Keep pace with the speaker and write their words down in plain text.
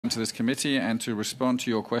to this committee and to respond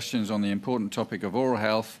to your questions on the important topic of oral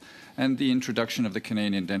health and the introduction of the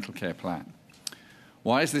Canadian Dental Care Plan.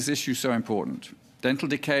 Why is this issue so important? Dental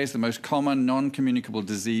decay is the most common non-communicable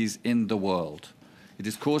disease in the world. It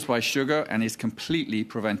is caused by sugar and is completely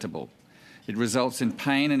preventable. It results in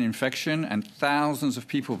pain and infection and thousands of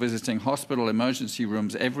people visiting hospital emergency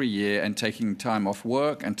rooms every year and taking time off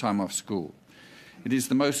work and time off school. It is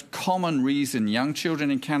the most common reason young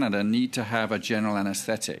children in Canada need to have a general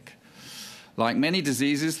anesthetic. Like many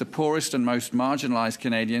diseases, the poorest and most marginalized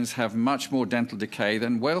Canadians have much more dental decay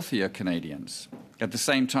than wealthier Canadians. At the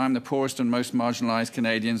same time, the poorest and most marginalized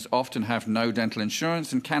Canadians often have no dental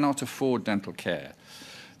insurance and cannot afford dental care.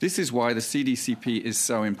 This is why the CDCP is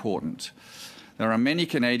so important. There are many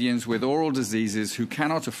Canadians with oral diseases who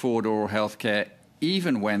cannot afford oral health care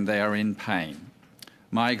even when they are in pain.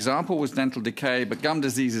 My example was dental decay, but gum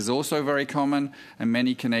disease is also very common, and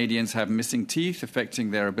many Canadians have missing teeth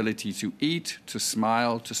affecting their ability to eat, to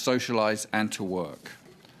smile, to socialize, and to work.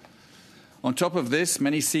 On top of this,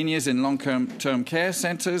 many seniors in long-term care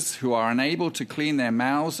centres who are unable to clean their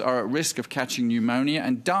mouths are at risk of catching pneumonia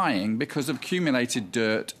and dying because of accumulated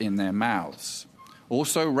dirt in their mouths.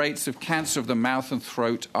 Also, rates of cancer of the mouth and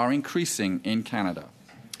throat are increasing in Canada.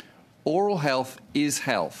 Oral health is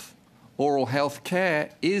health. Oral health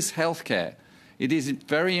care is health care. It is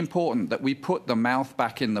very important that we put the mouth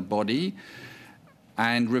back in the body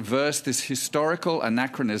and reverse this historical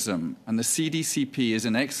anachronism, and the CDCP is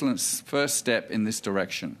an excellent first step in this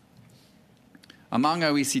direction. Among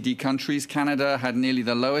OECD countries, Canada had nearly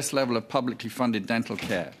the lowest level of publicly funded dental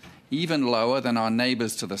care, even lower than our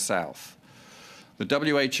neighbours to the south.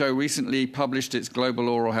 The WHO recently published its Global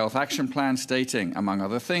Oral Health Action Plan, stating, among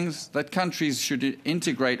other things, that countries should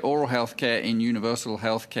integrate oral health care in universal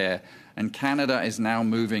health care, and Canada is now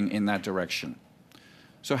moving in that direction.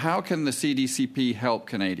 So how can the CDCP help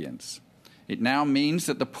Canadians? It now means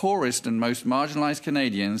that the poorest and most marginalized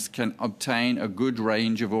Canadians can obtain a good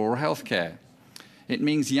range of oral health care. It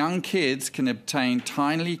means young kids can obtain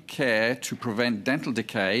timely care to prevent dental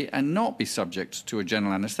decay and not be subject to a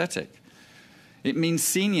general anesthetic. It means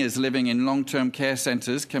seniors living in long-term care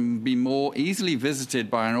centres can be more easily visited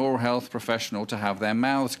by an oral health professional to have their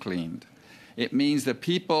mouths cleaned. It means that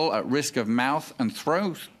people at risk of mouth and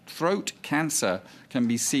throat cancer can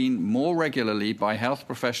be seen more regularly by health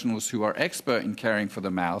professionals who are expert in caring for the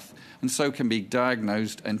mouth and so can be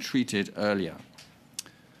diagnosed and treated earlier.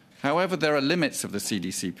 However, there are limits of the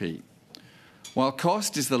CDCP. While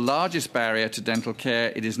cost is the largest barrier to dental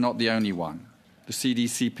care, it is not the only one. The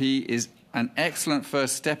CDCP is an excellent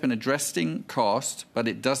first step in addressing cost, but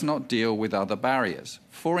it does not deal with other barriers.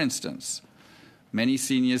 For instance, many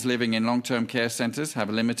seniors living in long-term care centres have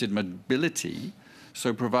limited mobility,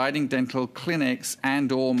 so providing dental clinics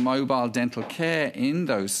and/or mobile dental care in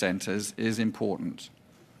those centres is important.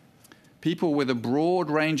 People with a broad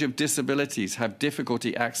range of disabilities have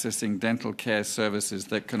difficulty accessing dental care services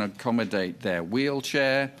that can accommodate their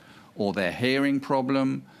wheelchair or their hearing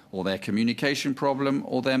problem or their communication problem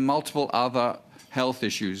or their multiple other health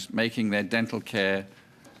issues, making their dental care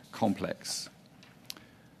complex.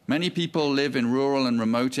 Many people live in rural and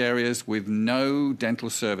remote areas with no dental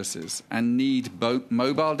services and need both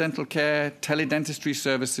mobile dental care, teledentistry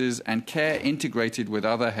services, and care integrated with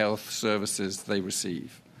other health services they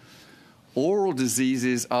receive. Oral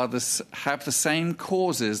diseases have the same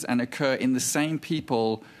causes and occur in the same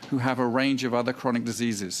people who have a range of other chronic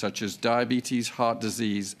diseases such as diabetes, heart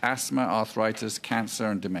disease, asthma, arthritis, cancer,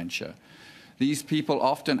 and dementia. These people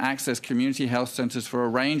often access community health centres for a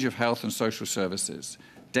range of health and social services.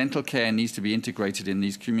 Dental care needs to be integrated in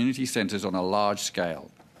these community centres on a large scale.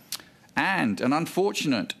 And an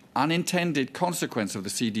unfortunate, unintended consequence of the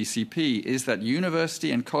CDCP is that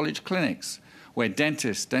university and college clinics, where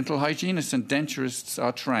dentists, dental hygienists, and denturists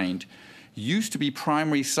are trained, used to be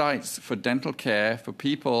primary sites for dental care for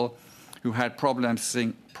people who had problems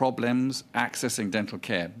accessing dental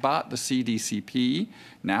care. But the CDCP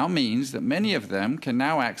now means that many of them can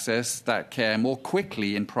now access that care more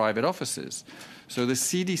quickly in private offices. So the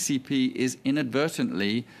CDCP is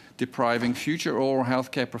inadvertently depriving future oral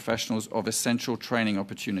health care professionals of essential training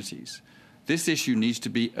opportunities. This issue needs to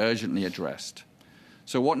be urgently addressed.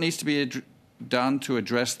 So what needs to be done to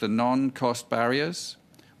address the non-cost barriers?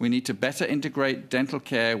 We need to better integrate dental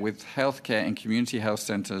care with health care in community health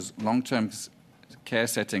centres, long-term care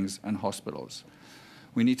settings, and hospitals.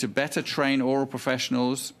 We need to better train oral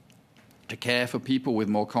professionals to care for people with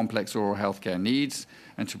more complex oral health care needs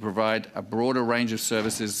and to provide a broader range of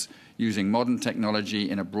services using modern technology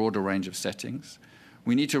in a broader range of settings.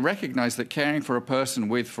 We need to recognize that caring for a person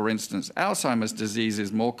with, for instance, Alzheimer's disease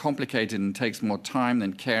is more complicated and takes more time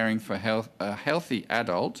than caring for a healthy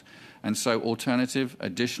adult, and so alternative,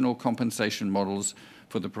 additional compensation models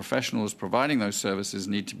for the professionals providing those services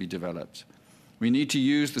need to be developed. We need to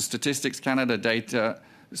use the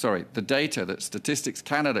the data that Statistics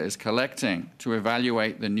Canada is collecting to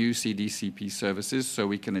evaluate the new CDCP services so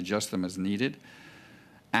we can adjust them as needed.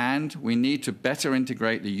 And we need to better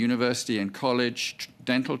integrate the university and college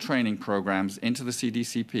dental training programs into the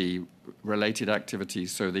CDCP-related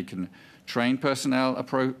activities so they can train personnel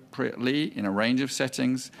appropriately in a range of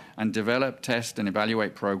settings and develop, test, and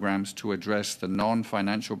evaluate programs to address the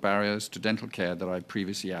non-financial barriers to dental care that I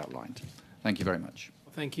previously outlined. Thank you very much.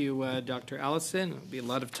 Thank you, Dr. Allison. There'll be a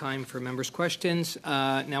lot of time for members' questions.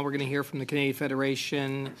 Now we're going to hear from the Canadian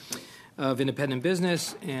Federation of Independent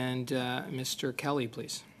Business, and Mr. Kelly,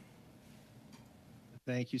 please.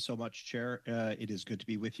 Thank you so much, Chair. It is good to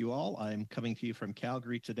be with you all. I'm coming to you from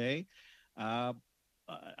Calgary today.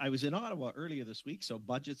 I was in Ottawa earlier this week, so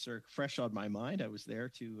budgets are fresh on my mind. I was there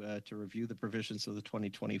to review the provisions of the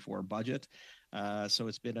 2024 budget. So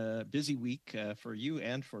it's been a busy week for you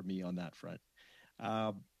and for me on that front.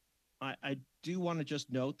 I do want to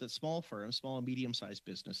just note that small firms, small and medium-sized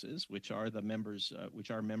businesses, which are members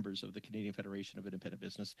of the Canadian Federation of Independent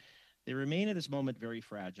Business, they remain at this moment very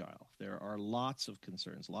fragile. There are lots of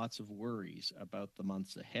concerns, lots of worries about the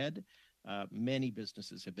months ahead. Many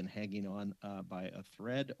businesses have been hanging on by a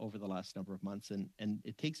thread over the last number of months, and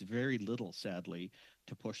it takes very little, sadly,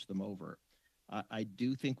 to push them over. I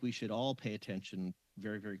do think we should all pay attention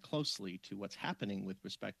very, very closely to what's happening with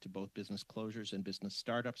respect to both business closures and business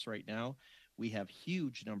startups right now. We have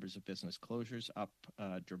huge numbers of business closures, up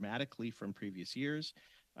dramatically from previous years.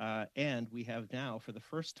 And we have now, for the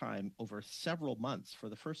first time over several months, for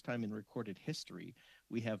the first time in recorded history,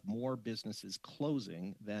 we have more businesses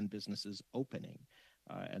closing than businesses opening.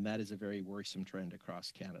 And that is a very worrisome trend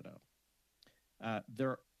across Canada.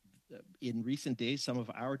 In recent days, some of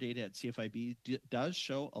our data at CFIB does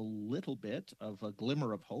show a little bit of a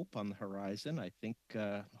glimmer of hope on the horizon. I think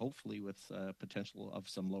hopefully with potential of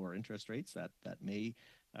some lower interest rates that may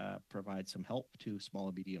provide some help to small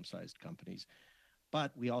and medium-sized companies.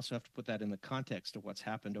 But we also have to put that in the context of what's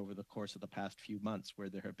happened over the course of the past few months, where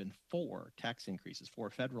there have been four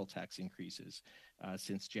federal tax increases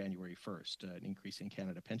since January 1st, an increase in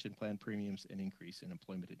Canada pension plan premiums, an increase in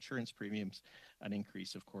employment insurance premiums, an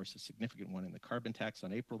increase, of course, a significant one in the carbon tax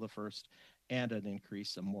on April the 1st, and an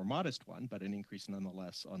increase, a more modest one, but an increase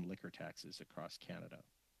nonetheless on liquor taxes across Canada.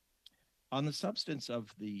 On the substance of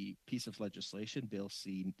the piece of legislation, Bill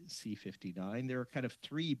C-59, there are kind of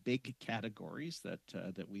three big categories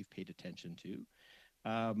that we've paid attention to.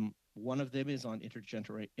 One of them is on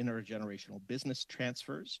intergenerational business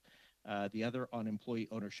transfers, the other on employee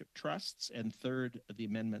ownership trusts, and third, the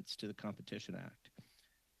amendments to the Competition Act.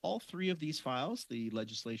 All three of these files, the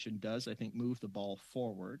legislation does, I think, move the ball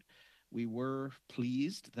forward. We were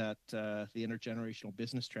pleased that the intergenerational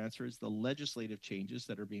business transfers, the legislative changes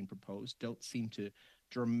that are being proposed, don't seem to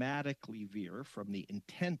dramatically veer from the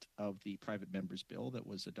intent of the private member's bill that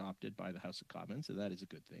was adopted by the House of Commons, and that is a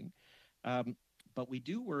good thing. But we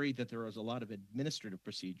do worry that there is a lot of administrative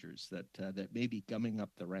procedures that may be gumming up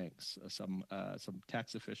the ranks. Some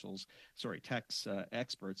tax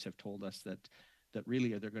experts have told us that really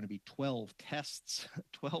there are going to be 12 tests,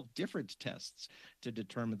 12 different tests to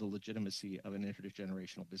determine the legitimacy of an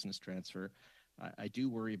intergenerational business transfer. I do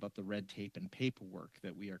worry about the red tape and paperwork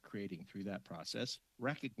that we are creating through that process,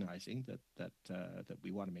 recognizing that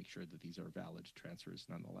we want to make sure that these are valid transfers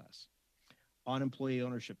nonetheless. On employee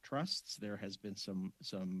ownership trusts, there has been some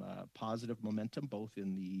positive momentum, both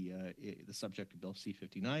in the subject of Bill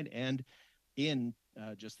C-59 and in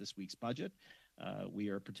just this week's budget. We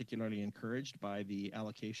are particularly encouraged by the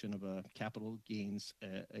allocation of a capital gains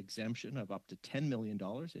exemption of up to $10 million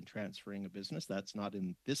in transferring a business. That's not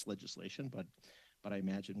in this legislation, but I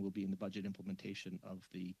imagine will be in the budget implementation of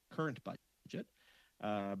the current budget.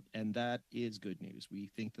 And that is good news. We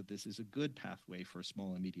think that this is a good pathway for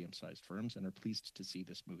small and medium-sized firms and are pleased to see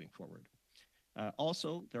this moving forward.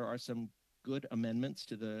 Also, there are some good amendments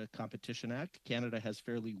to the Competition Act. Canada has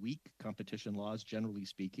fairly weak competition laws, generally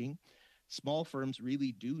speaking. Small firms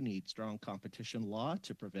really do need strong competition law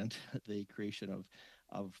to prevent the creation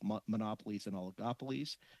of monopolies and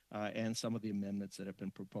oligopolies, and some of the amendments that have been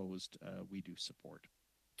proposed we do support.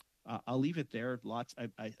 I'll leave it there.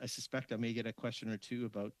 I suspect I may get a question or two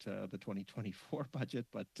about the 2024 budget,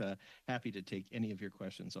 but happy to take any of your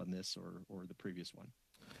questions on this or the previous one.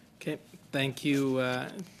 Okay, thank you,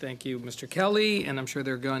 Mr. Kelly, and I'm sure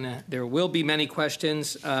there will be many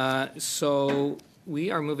questions. So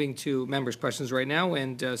We are moving to members' questions right now,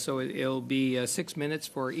 and so it'll be 6 minutes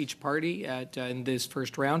for each party in this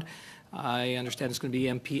first round. I understand it's going to be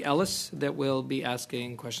MP Ellis that will be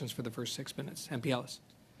asking questions for the first 6 minutes. MP Ellis.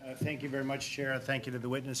 Thank you very much, Chair. Thank you to the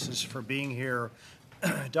witnesses for being here.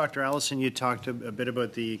 Dr. Allison, you talked a bit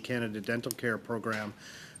about the Canada Dental Care Program,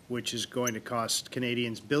 which is going to cost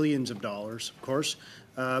Canadians billions of dollars, of course.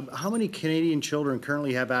 How many Canadian children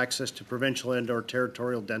currently have access to provincial and/or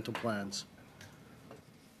territorial dental plans?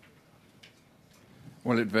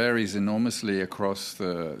 Well, it varies enormously across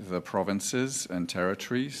the provinces and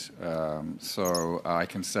territories. So I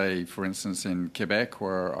can say, for instance, in Quebec,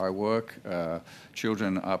 where I work,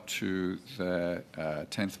 children up to their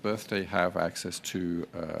 10th birthday have access to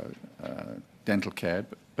dental care.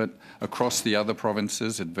 But across the other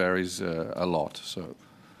provinces, it varies a lot. So.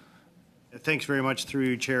 Thanks very much. Through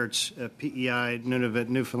you, Chair. It's PEI, Nunavut,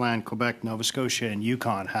 Newfoundland, Quebec, Nova Scotia, and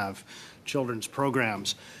Yukon have children's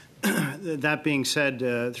programs. That being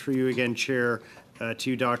said, through you again, Chair, to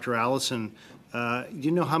you, Dr. Allison, do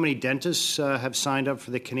you know how many dentists have signed up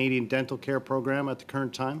for the Canadian Dental Care Program at the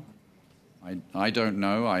current time? I don't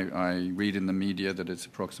know. I read in the media that it's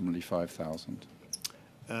approximately 5,000.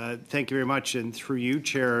 Thank you very much. And through you,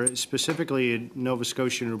 Chair, specifically in Nova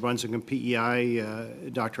Scotia, New Brunswick, and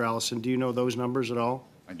PEI, Dr. Allison, do you know those numbers at all?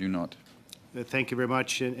 I do not. Thank you very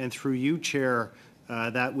much. And through you, Chair,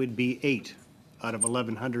 that would be 8 out of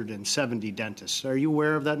 1,170 dentists. Are you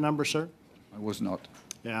aware of that number, sir? I was not.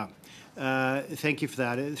 Yeah. Thank you for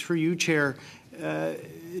that. Through you, Chair,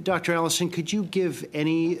 Dr. Allison, could you give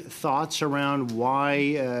any thoughts around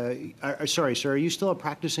why, sorry, sir, are you still a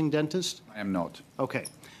practicing dentist? I am not. Okay.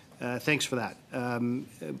 Thanks for that.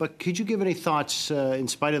 But could you give any thoughts, in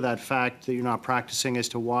spite of that fact that you're not practicing, as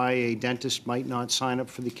to why a dentist might not sign up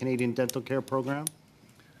for the Canadian Dental Care Program?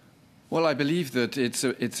 Well, I believe that it's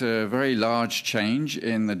a very large change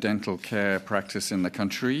in the dental care practice in the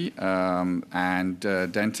country, and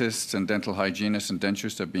dentists and dental hygienists and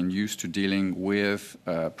dentists have been used to dealing with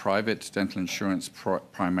private dental insurance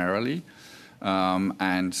primarily,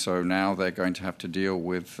 and so now they're going to have to deal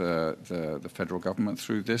with the federal government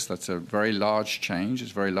through this. That's a very large change.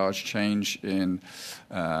 It's a very large change in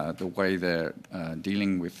the way they're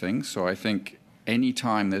dealing with things. So I think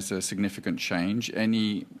anytime there's a significant change,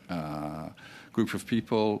 any group of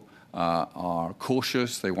people are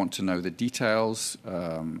cautious. They want to know the details.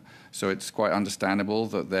 So it's quite understandable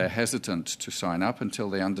that they're hesitant to sign up until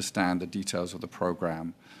they understand the details of the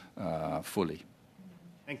program fully.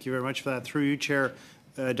 Thank you very much for that. Through you, Chair,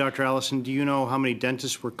 Dr. Allison, do you know how many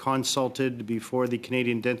dentists were consulted before the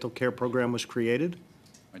Canadian Dental Care Program was created?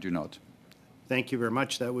 I do not. Thank you very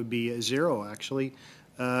much. That would be 0, actually.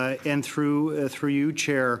 And through you,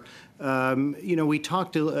 Chair, you know, you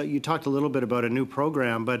talked a little bit about a new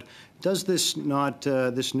program, but does this not,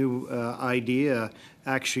 this new idea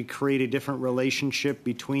actually create a different relationship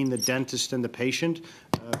between the dentist and the patient?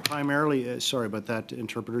 Primarily, sorry about that,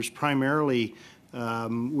 interpreters, primarily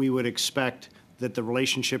we would expect that the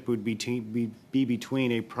relationship would be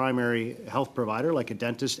between a primary health provider, like a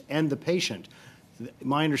dentist, and the patient.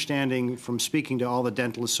 My understanding from speaking to all the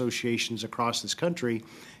dental associations across this country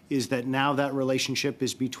is that now that relationship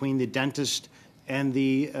is between the dentist and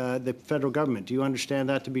the federal government. Do you understand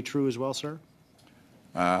that to be true as well, sir?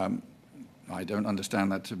 I don't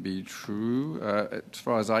understand that to be true. As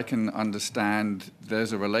far as I can understand,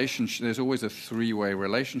 there's a relationship. There's always a three-way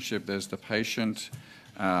relationship. There's the patient,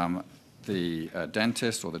 the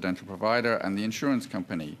dentist or the dental provider, and the insurance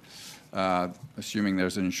company. Assuming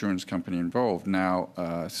there's an insurance company involved.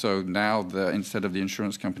 Now, so now instead of the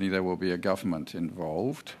insurance company, there will be a government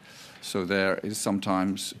involved. So there is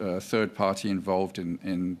sometimes a third party involved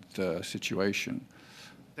in the situation.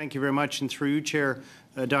 Thank you very much. And through you, Chair,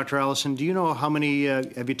 Dr. Allison, do you know how many,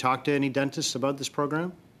 have you talked to any dentists about this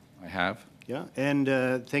program? I have. Yeah, and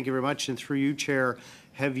thank you very much. And through you, Chair,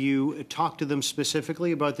 have you talked to them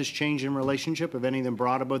specifically about this change in relationship? Have any of them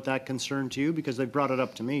brought about that concern to you? Because they've brought it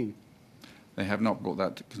up to me. They have not brought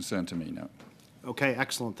that concern to me, no. Okay,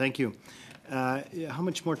 excellent. Thank you. How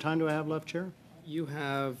much more time do I have left, Chair? You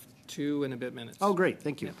have 2 and a bit minutes. Oh, great.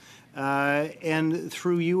 Thank you. Yeah. And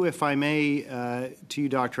through you, if I may, to you,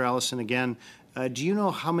 Dr. Allison, again, do you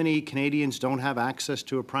know how many Canadians don't have access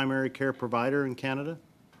to a primary care provider in Canada?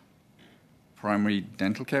 Primary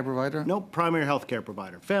dental care provider? No, primary health care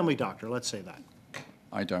provider. Family doctor, let's say that.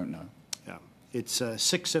 I don't know. Yeah. It's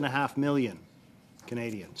 6.5 million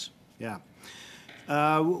Canadians. Yeah.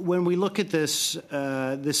 When we look at this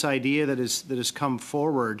this idea that has come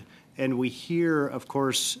forward, and we hear, of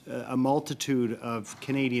course, a multitude of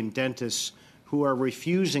Canadian dentists who are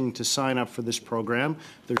refusing to sign up for this program.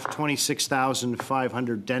 There's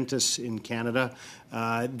 26,500 dentists in Canada.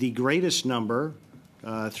 The greatest number,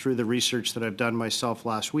 through the research that I've done myself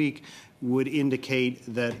last week, would indicate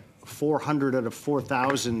that 400 out of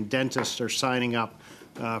 4,000 dentists are signing up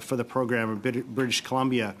for the program in British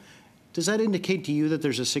Columbia. Does that indicate to you that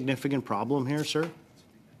there's a significant problem here, sir?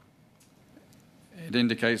 It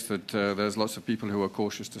indicates that there's lots of people who are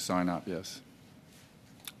cautious to sign up, yes.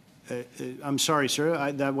 I'm sorry,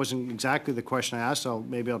 sir. That wasn't exactly the question I asked.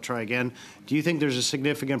 Maybe I'll try again. Do you think there's a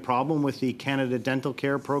significant problem with the Canada Dental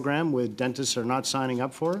Care program with dentists are not signing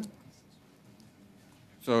up for it?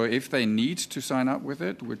 So if they need to sign up with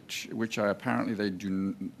it, which apparently they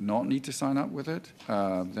do not need to sign up with it,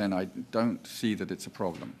 then I don't see that it's a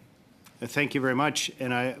problem. Thank you very much.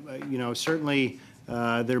 And certainly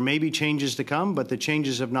there may be changes to come, but the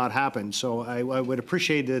changes have not happened. So I would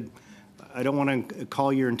appreciate it. I don't want to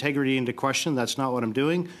call your integrity into question. That's not what I'm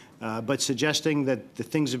doing. But suggesting that the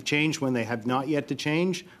things have changed when they have not yet to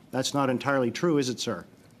change, that's not entirely true, is it, sir?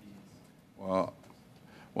 Well,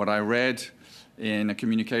 what I read in a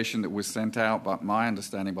communication that was sent out, but my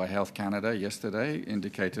understanding by Health Canada yesterday,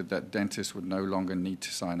 indicated that dentists would no longer need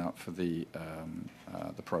to sign up for the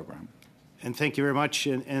program. And thank you very much.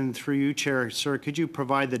 And through you, Chair, sir, could you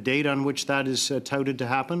provide the date on which that is touted to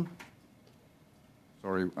happen?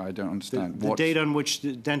 Sorry, I don't understand. The date on which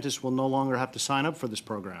the dentists will no longer have to sign up for this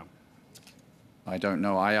program? I don't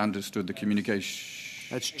know. I understood the communication.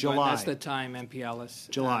 That's July. That's the time, MP Ellis.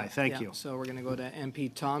 July, thank you. So we're going to go to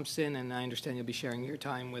MP Thompson, and I understand you'll be sharing your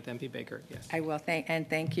time with MP Baker. Yes. I will,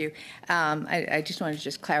 thank you. I just wanted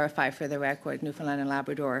to clarify for the record, Newfoundland and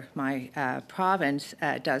Labrador, my province,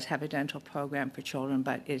 does have a dental program for children,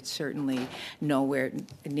 but it's certainly nowhere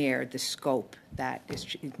near the scope that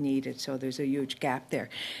is needed, so there's a huge gap there.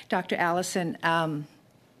 Dr. Allison,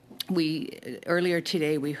 earlier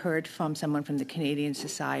today we heard from someone from the Canadian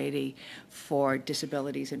Society for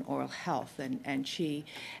Disabilities in Oral Health, and she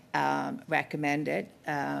recommended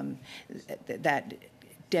that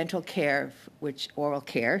dental care, oral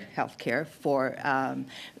care, health care for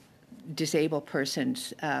disabled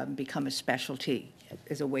persons become a specialty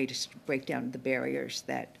as a way to break down the barriers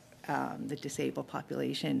that the disabled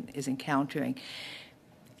population is encountering.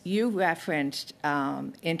 You referenced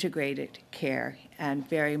integrated care and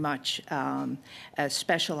very much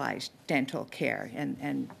specialized dental care,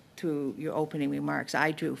 and through your opening remarks,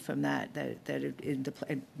 I drew from that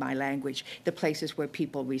in my language, the places where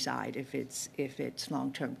people reside, if it's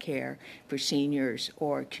long-term care for seniors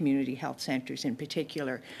or community health centers in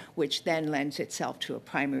particular, which then lends itself to a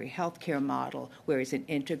primary health care model, where it's an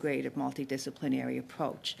integrated multidisciplinary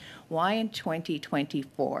approach. Why in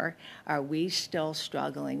 2024 are we still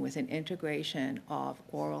struggling with an integration of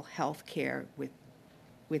oral health care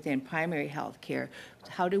within primary health care?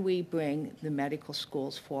 How do we bring the medical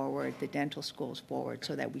schools forward, the dental schools forward,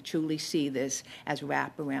 so that we truly see this as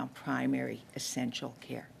wraparound primary essential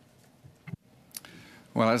care?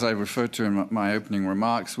 Well, as I referred to in my opening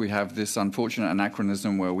remarks, we have this unfortunate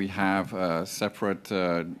anachronism where we have separate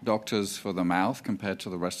doctors for the mouth compared to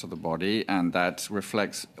the rest of the body, and that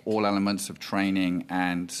reflects all elements of training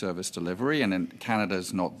and service delivery. And Canada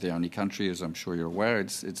is not the only country, as I'm sure you're aware.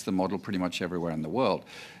 It's the model pretty much everywhere in the world.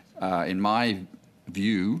 In my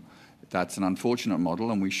view, that's an unfortunate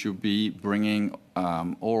model, and we should be bringing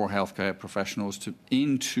oral healthcare professionals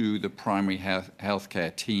into the primary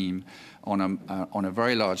healthcare team on a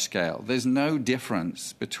very large scale. There's no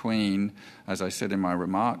difference between, as I said in my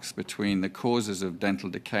remarks, between the causes of dental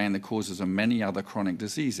decay and the causes of many other chronic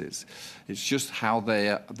diseases. It's just how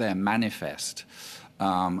they're manifest.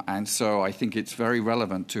 And so I think it's very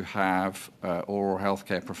relevant to have oral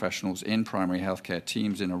healthcare professionals in primary healthcare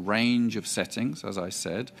teams in a range of settings, as I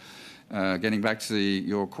said. Getting back to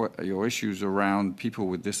your issues around people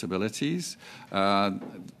with disabilities,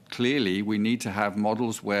 clearly we need to have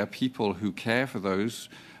models where people who care for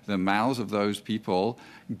the mouths of those people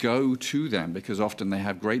go to them, because often they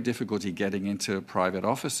have great difficulty getting into private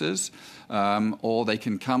offices, or they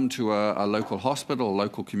can come to a local hospital,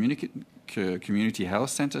 local community health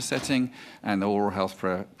center setting, and the oral health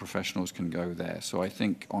professionals can go there. So I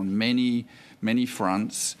think on many, many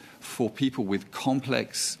fronts, for people with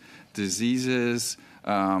complex diseases,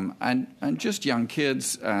 and just young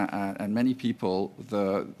kids and many people,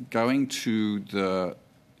 going to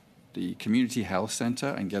the community health center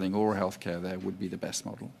and getting oral health care there would be the best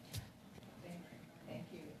model. Thank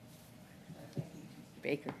you.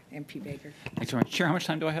 Baker, MP Baker. Thanks very much. Chair, how much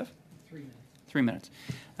time do I have? 3 minutes.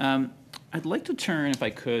 I'd like to turn, if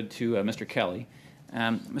I could, to Mr. Kelly.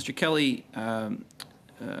 Mr. Kelly,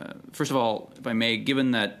 first of all, if I may,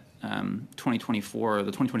 given that 2024,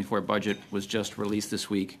 the 2024 budget was just released this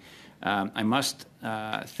week. I must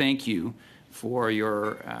thank you for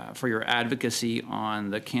your advocacy on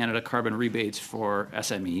the Canada carbon rebates for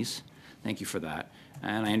SMEs. Thank you for that.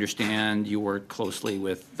 And I understand you work closely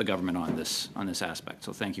with the government on this aspect,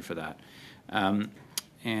 so thank you for that.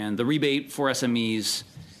 And the rebate for SMEs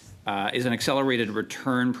is an accelerated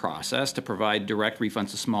return process to provide direct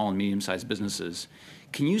refunds to small and medium-sized businesses.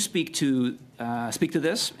 Can you speak to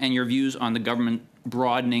this and your views on the government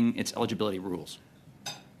broadening its eligibility rules?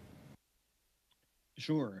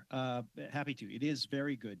 Sure. Happy to. It is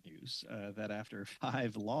very good news that after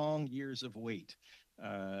 5 long years of wait,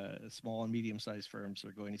 small and medium-sized firms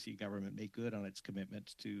are going to see government make good on its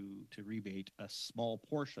commitment to rebate a small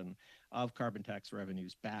portion of carbon tax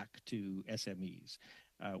revenues back to SMEs.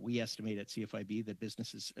 We estimate at CFIB that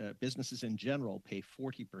businesses in general pay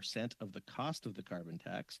 40% of the cost of the carbon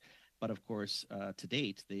tax, but of course, to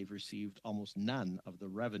date, they've received almost none of the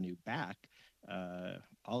revenue back.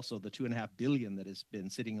 Also, the $2.5 billion that has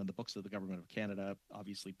been sitting on the books of the Government of Canada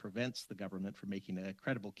obviously prevents the government from making a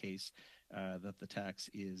credible case that the tax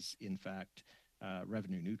is, in fact,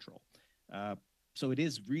 revenue neutral. So it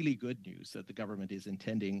is really good news that the government is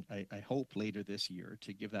intending, I hope, later this year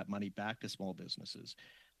to give that money back to small businesses.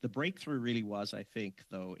 The breakthrough really was, I think,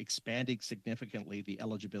 though, expanding significantly the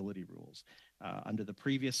eligibility rules. Under the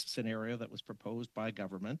previous scenario that was proposed by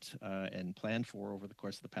government and planned for over the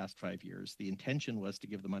course of the past 5 years, the intention was to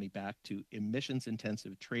give the money back to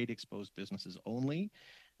emissions-intensive, trade-exposed businesses only.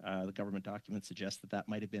 The government document suggests that that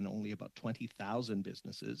might have been only about 20,000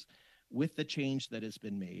 businesses. With the change that has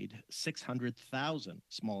been made, 600,000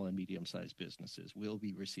 small and medium-sized businesses will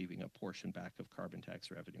be receiving a portion back of carbon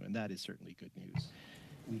tax revenue, and that is certainly good news.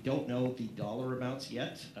 We don't know the dollar amounts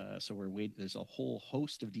yet, so we're waiting. There's a whole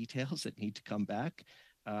host of details that need to come back,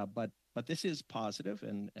 but this is positive,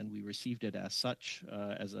 and we received it as such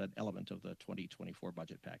as an element of the 2024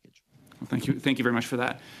 budget package. Well, thank you very much for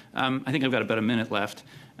that. I think I've got about a minute left.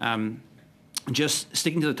 Just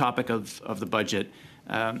sticking to the topic of the budget,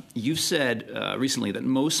 you've said recently that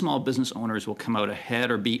most small business owners will come out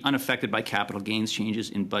ahead or be unaffected by capital gains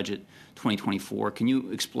changes in budget 2024. Can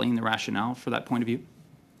you explain the rationale for that point of view?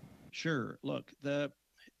 Sure. Look, the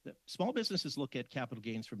small businesses look at capital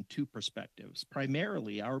gains from two perspectives.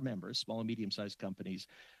 Primarily, our members, small and medium-sized companies,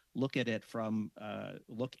 look at it from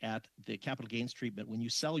look at the capital gains treatment when you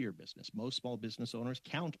sell your business. Most small business owners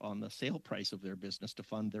count on the sale price of their business to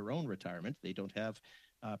fund their own retirement. They don't have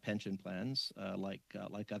pension plans like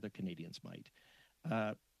other Canadians might.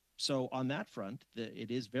 So on that front, it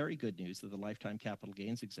is very good news that the lifetime capital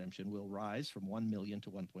gains exemption will rise from $1 million to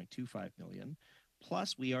 $1.25 million.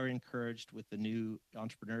 Plus, we are encouraged with the new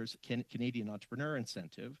Canadian Entrepreneur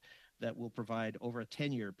Incentive that will provide over a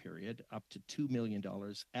 10-year period up to $2 million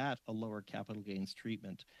at a lower capital gains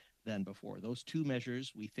treatment than before. Those two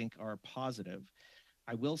measures we think are positive.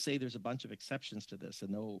 I will say there's a bunch of exceptions to this,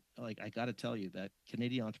 and though, I got to tell you that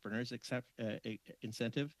Canadian Entrepreneurs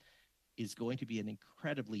Incentive is going to be an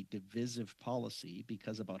incredibly divisive policy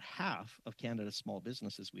because about half of Canada's small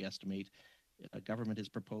businesses, we estimate, government has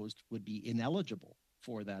proposed would be ineligible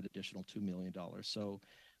for that additional $2 million. So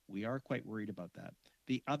we are quite worried about that.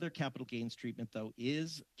 The other capital gains treatment, though,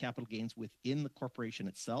 is capital gains within the corporation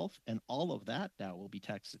itself, and all of that now will be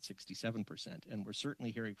taxed at 67%. And we're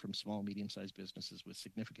certainly hearing from small and medium-sized businesses with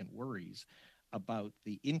significant worries about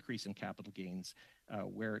the increase in capital gains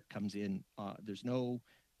where it comes in. There's no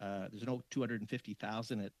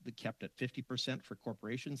 $250,000 kept at 50% for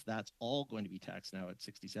corporations. That's all going to be taxed now at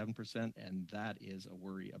 67%, and that is a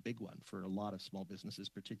worry, a big one for a lot of small businesses,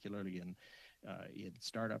 particularly in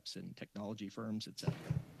startups and technology firms, etc.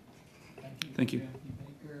 Thank you.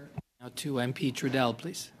 Now to MP Trudel,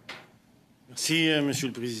 please. Merci, Monsieur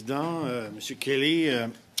le Président. Monsieur Kelly.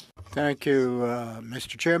 Thank you,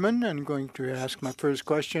 Mr. Chairman. I'm going to ask my first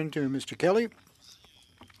question to Mr. Kelly.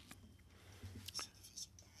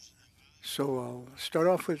 So I'll start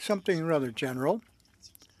off with something rather general.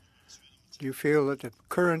 Do you feel that the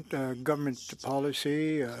current government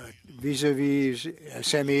policy vis-a-vis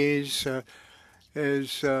SMEs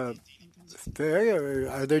is fair?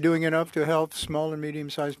 Are they doing enough to help small and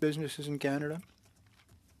medium-sized businesses in Canada?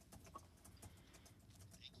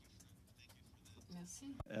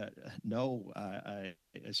 No, I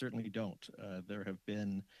certainly don't. There have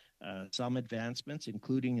been some advancements,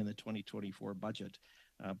 including in the 2024 budget.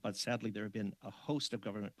 But sadly, there have been a host of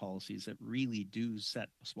government policies that really do set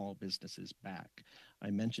small businesses back.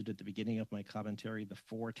 I mentioned at the beginning of my commentary the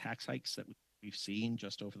 4 tax hikes that we've seen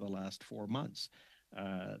just over the last 4 months.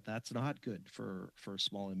 That's not good for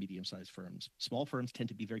small and medium-sized firms. Small firms tend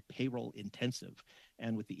to be very payroll intensive,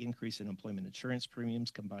 and with the increase in employment insurance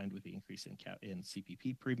premiums combined with the increase in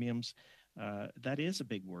CPP premiums, that is a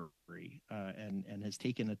big worry, and has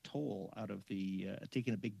taken a toll out of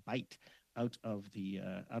taken a big bite out of the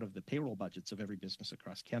payroll budgets of every business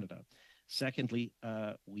across Canada. Secondly,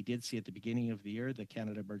 we did see at the beginning of the year the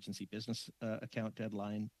Canada Emergency Business Account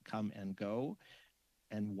deadline come and go.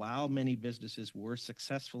 And while many businesses were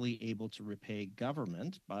successfully able to repay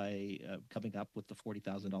government by coming up with the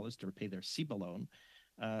 $40,000 to repay their CEBA loan,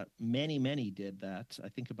 many did that. I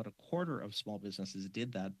think about a quarter of small businesses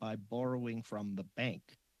did that by borrowing from the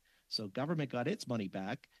bank. So government got its money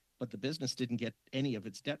back, but the business didn't get any of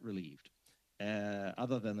its debt relieved,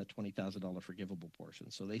 other than the $20,000 forgivable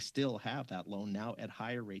portion. So they still have that loan now at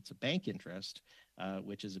higher rates of bank interest,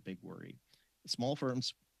 which is a big worry. Small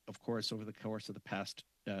firms, of course, over the course of the past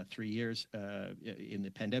 3 years, in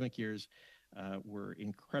the pandemic years, were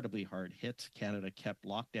incredibly hard hit. Canada kept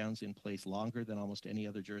lockdowns in place longer than almost any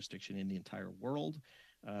other jurisdiction in the entire world.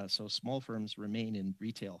 So small firms remain in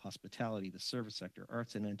retail, hospitality, the service sector,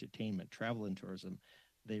 arts and entertainment, travel and tourism.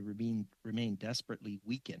 They remain desperately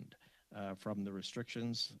weakened from the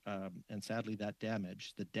restrictions, and sadly that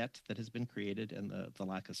damage, the debt that has been created and the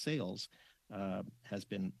lack of sales has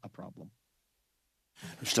been a problem.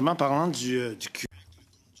 Justement, parlant du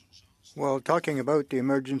Well, talking about the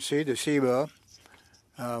emergency, the CEBA,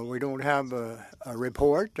 we don't have a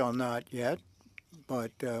report on that yet,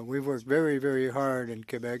 but we've worked very hard in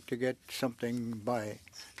Quebec to get something by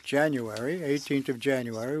January, 18th of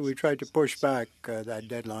January. We tried to push back that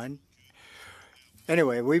deadline.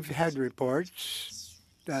 Anyway, we've had reports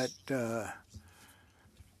that the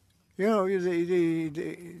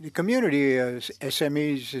community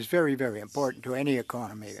SMEs is very important to any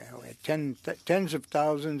economy. Tens of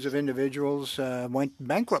thousands of individuals went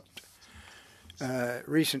bankrupt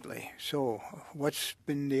recently. So what's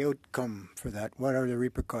been the outcome for that? What are the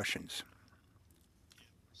repercussions?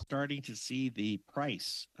 Starting to see the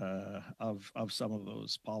price of some of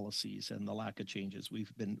those policies and the lack of changes.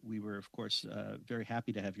 We were of course very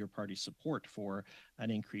happy to have your party's support for an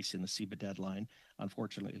increase in the CEBA deadline.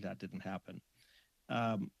 Unfortunately, that didn't happen.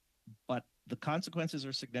 But the consequences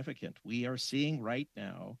are significant. We are seeing right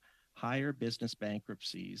now higher business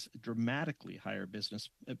bankruptcies, dramatically higher business,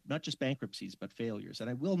 not just bankruptcies, but failures. And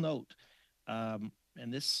I will note,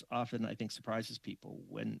 and this often I think surprises people,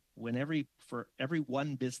 for every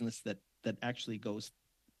one business that actually goes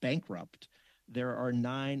bankrupt, there are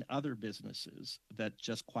 9 other businesses that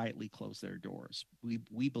just quietly close their doors.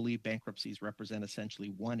 We believe bankruptcies represent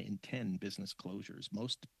essentially 1 in 10 business closures.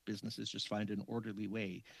 Most businesses just find an orderly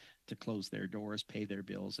way to close their doors, pay their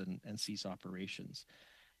bills, and cease operations.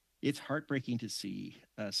 It's heartbreaking to see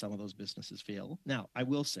some of those businesses fail. Now, I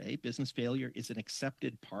will say business failure is an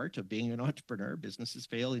accepted part of being an entrepreneur. Businesses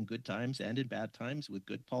fail in good times and in bad times, with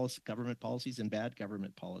good government policies and bad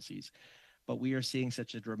government policies. But we are seeing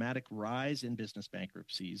such a dramatic rise in business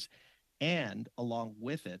bankruptcies, and along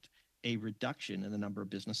with it, a reduction in the number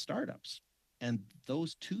of business startups. And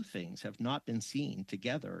those two things have not been seen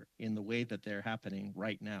together in the way that they're happening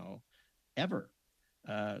right now, ever.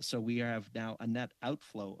 So we have now a net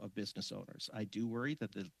outflow of business owners. I do worry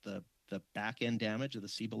that the back end damage of the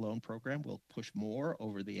CEBA loan program will push more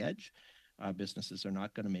over the edge. Businesses are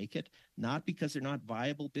not going to make it, not because they're not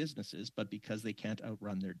viable businesses, but because they can't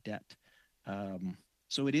outrun their debt.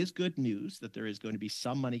 So it is good news that there is going to be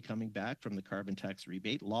some money coming back from the carbon tax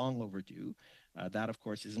rebate, long overdue. That, of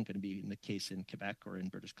course, isn't going to be in the case in Quebec or in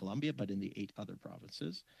British Columbia, but in the 8 other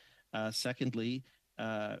provinces. Secondly,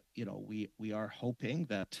 we are hoping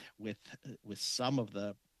that with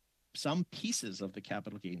some pieces of the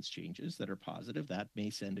capital gains changes that are positive, that may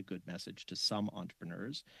send a good message to some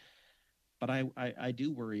entrepreneurs. But I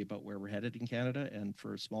do worry about where we're headed in Canada, and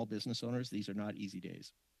for small business owners, these are not easy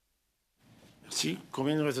days. Merci.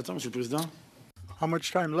 Combien de reste de temps, Monsieur le Président? How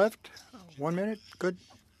much time left? 1 minute? Good.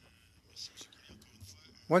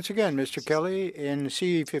 Once again, Mr. Kelly, in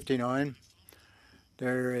CE59,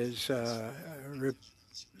 there is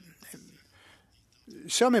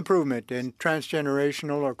some improvement in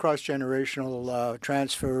transgenerational or cross-generational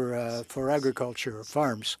transfer for agriculture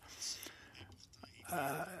farms.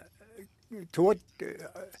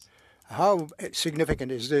 How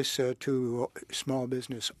significant is this to small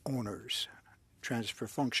business owners? Transfer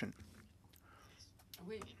function.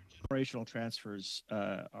 Generational transfers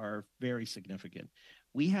are very significant.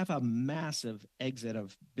 We have a massive exit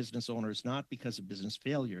of business owners, not because of business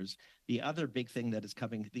failures. The other big thing that is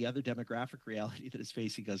coming, the other demographic reality that is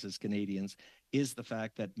facing us as Canadians, is the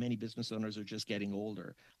fact that many business owners are just getting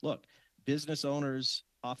older. Look, business owners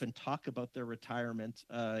often talk about their retirement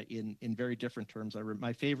in very different terms.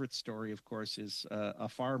 My favorite story, of course, is a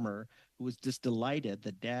farmer who was just delighted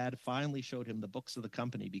that dad finally showed him the books of the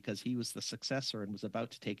company because he was the successor and was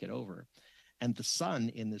about to take it over. And the son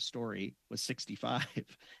in this story was 65,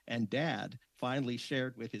 and dad finally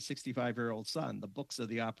shared with his 65-year-old son the books of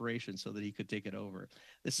the operation so that he could take it over.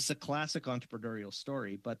 This is a classic entrepreneurial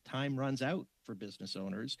story, but time runs out for business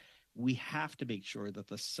owners. We have to make sure that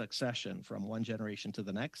the succession from one generation to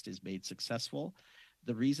the next is made successful.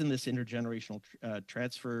 The reason this intergenerational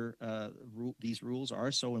transfer, these rules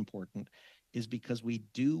are so important is because we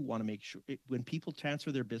do want to make sure when people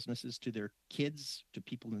transfer their businesses to their kids, to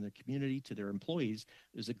people in their community, to their employees,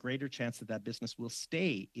 there's a greater chance that that business will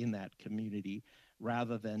stay in that community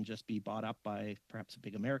rather than just be bought up by perhaps a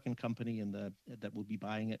big American company that will be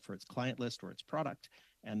buying it for its client list or its product,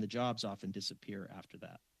 and the jobs often disappear after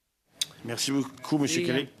that. Merci beaucoup, Monsieur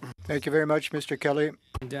Kelly. Thank you very much, Mr. Kelly.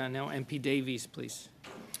 And now MP Davies, please.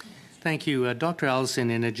 Thank you. Dr. Allison,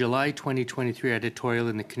 in a July 2023 editorial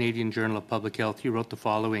in the Canadian Journal of Public Health, you wrote the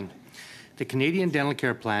following. The Canadian Dental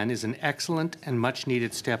Care Plan is an excellent and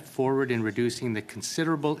much-needed step forward in reducing the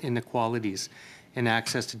considerable inequalities in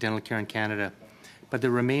access to dental care in Canada. But there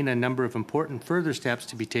remain a number of important further steps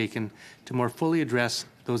to be taken to more fully address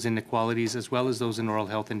those inequalities as well as those in oral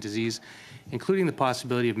health and disease, including the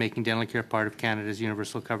possibility of making dental care part of Canada's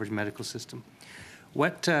universal coverage medical system.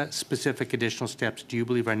 What specific additional steps do you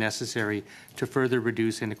believe are necessary to further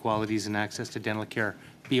reduce inequalities in access to dental care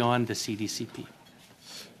beyond the CDCP?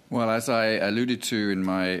 Well, as I alluded to in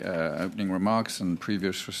my opening remarks and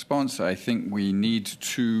previous response, I think we need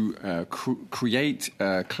to create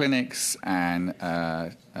clinics and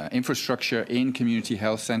infrastructure in community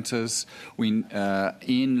health centres,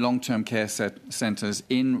 in long-term care centres,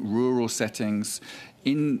 in rural settings.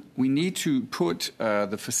 We need to put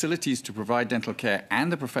the facilities to provide dental care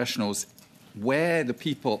and the professionals where the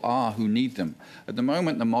people are who need them. At the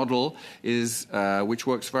moment, the model is, which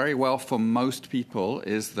works very well for most people,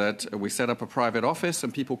 is that we set up a private office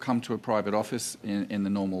and people come to a private office in the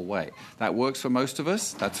normal way. That works for most of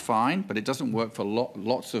us, that's fine, but it doesn't work for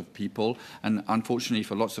lots of people, and unfortunately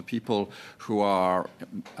for lots of people who are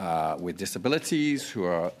with disabilities, who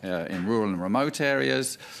are in rural and remote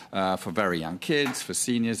areas, for very young kids, for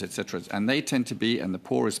seniors, etc. And they tend to be, and the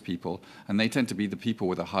poorest people, and they tend to be the people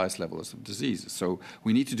with the highest levels of disease. So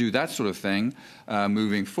we need to do that sort of thing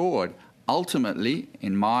moving forward. Ultimately,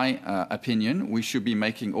 in my opinion, we should be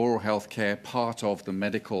making oral health care part of the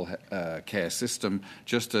medical care system,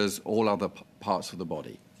 just as all other parts of the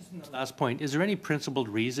body. Last point, is there any principled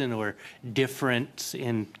reason or difference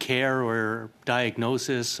in care or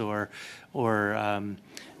diagnosis or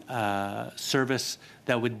service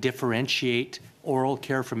that would differentiate oral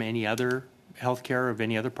care from any other health care of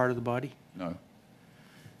any other part of the body? No.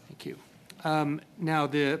 Thank you. Now,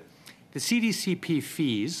 the CDCP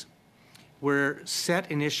fees were set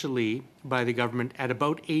initially by the government at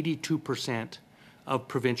about 82% of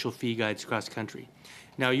provincial fee guides across the country.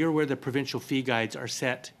 Now, you're aware that provincial fee guides are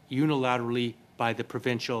set unilaterally by the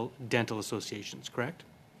provincial dental associations, correct?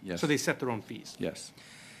 Yes. So they set their own fees? Yes.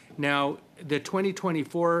 Now, the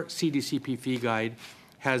 2024 CDCP fee guide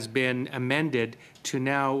has been amended to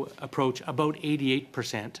now approach about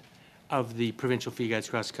 88% of the provincial fee guides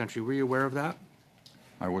across the country. Were you aware of that?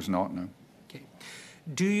 I was not, no. Okay.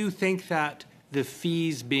 Do you think that the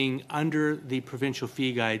fees being under the provincial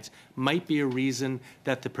fee guides might be a reason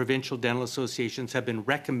that the provincial dental associations have been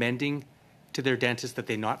recommending to their dentists that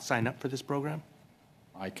they not sign up for this program?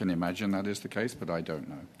 I can imagine that is the case, but I don't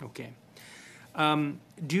know. Okay.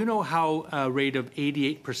 Do you know how a rate of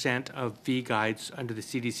 88% of fee guides under the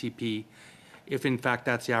CDCP, if in fact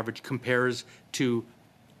that's the average, compares to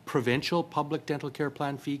provincial public dental care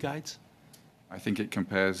plan fee guides? I think it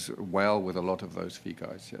compares well with a lot of those fee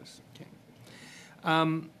guides, yes. Okay.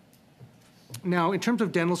 Now, in terms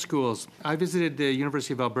of dental schools, I visited the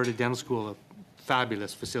University of Alberta Dental School, a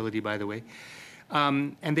fabulous facility, by the way,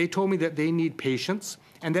 and they told me that they need patients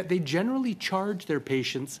and that they generally charge their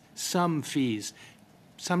patients some fees,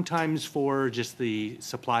 sometimes for just the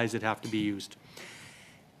supplies that have to be used.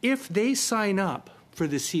 If they sign up for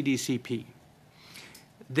the CDCP,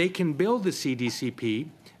 they can bill the CDCP,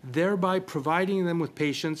 thereby providing them with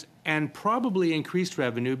patients and probably increased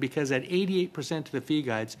revenue, because at 88% of the fee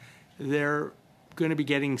guides, they're going to be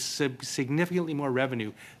getting significantly more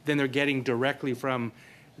revenue than they're getting directly from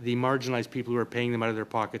the marginalized people who are paying them out of their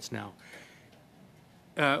pockets now.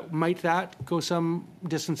 Might that go some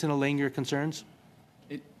distance in allaying your concerns?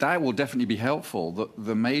 That will definitely be helpful.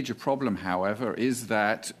 The major problem, however, is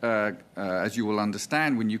that, as you will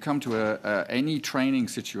understand, when you come to any training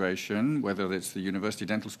situation, whether it's the university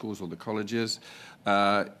dental schools or the colleges,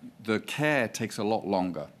 the care takes a lot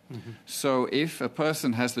longer. Mm-hmm. So if a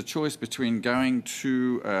person has the choice between going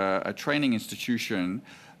to a training institution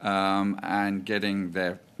and getting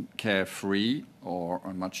their care free or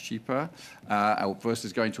much cheaper,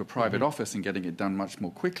 versus going to a private office and getting it done much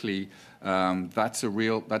more quickly,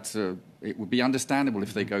 it would be understandable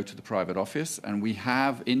if they go to the private office. And we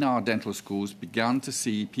have, in our dental schools, begun to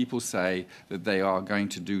see people say that they are going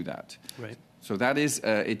to do that. Right. So that is,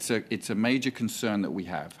 it's a major concern that we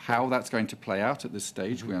have. How that's going to play out at this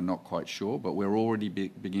stage, we are not quite sure, but we're already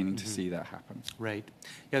beginning to see that happen. Right.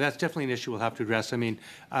 Yeah, that's definitely an issue we'll have to address. I mean,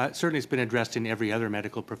 certainly it's been addressed in every other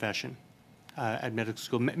medical profession at medical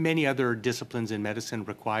school. Many other disciplines in medicine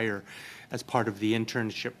require, as part of the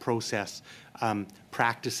internship process,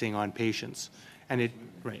 practicing on patients. And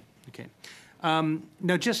right, okay.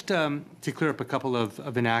 Now, just to clear up a couple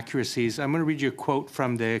of inaccuracies, I'm going to read you a quote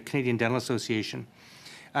from the Canadian Dental Association.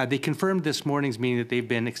 They confirmed this morning's meeting that they've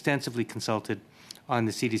been extensively consulted on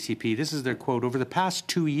the CDCP. This is their quote. Over the past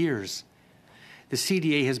 2 years, the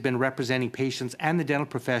CDA has been representing patients and the dental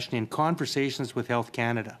profession in conversations with Health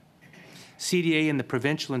Canada. CDA and the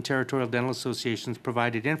provincial and territorial dental associations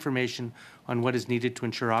provided information on what is needed to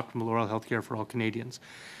ensure optimal oral health care for all Canadians.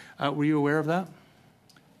 Were you aware of that?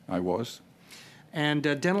 I was. And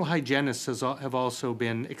dental hygienists have also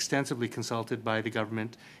been extensively consulted by the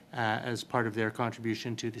government as part of their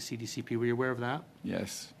contribution to the CDCP. Were you aware of that?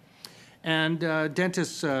 Yes. And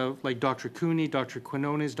dentists like Dr. Cooney, Dr.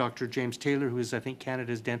 Quinones, Dr. James Taylor, who is, I think,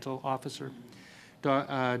 Canada's dental officer,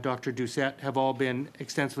 Dr. Doucette, have all been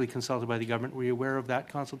extensively consulted by the government. Were you aware of that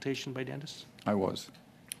consultation by dentists? I was.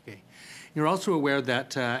 Okay. You're also aware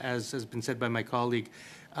that, as has been said by my colleague,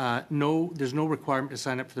 there's no requirement to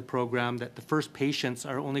sign up for the program, that the first patients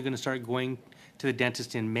are only going to start going to the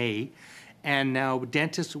dentist in May, and now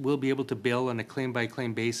dentists will be able to bill on a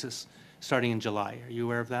claim-by-claim basis starting in July. Are you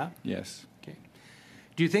aware of that? Yes. Okay.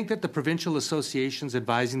 Do you think that the provincial associations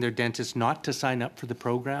advising their dentists not to sign up for the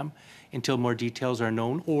program until more details are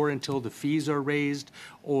known, or until the fees are raised,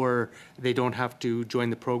 or they don't have to join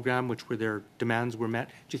the program, which were their demands were met?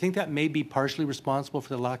 Do you think that may be partially responsible for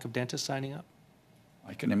the lack of dentists signing up?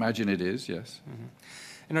 I can imagine it is, yes. Mm-hmm.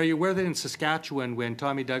 And are you aware that in Saskatchewan, when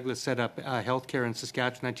Tommy Douglas set up healthcare in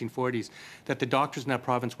Saskatchewan in the 1940s, that the doctors in that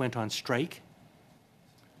province went on strike?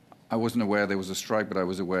 I wasn't aware there was a strike, but I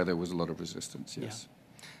was aware there was a lot of resistance, yes. Yeah.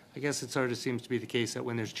 I guess it sort of seems to be the case that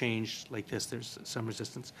when there's change like this, there's some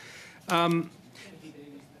resistance. That's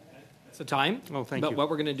the time. Oh, thank but you. What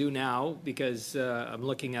we're going to do now, because I'm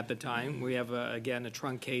looking at the time, we have, again, a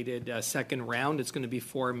truncated second round. It's going to be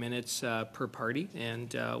 4 minutes per party,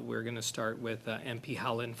 and we're going to start with MP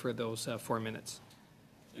Helen for those 4 minutes.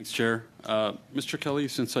 Thanks, Chair. Mr. Kelly,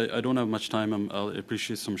 since I don't have much time, I'll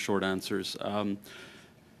appreciate some short answers.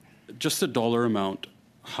 Just a dollar amount,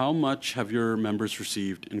 how much have your members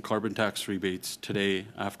received in carbon tax rebates today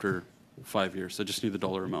after 5 years? I just need the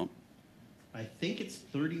dollar amount. I think it's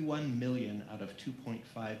 31 million out of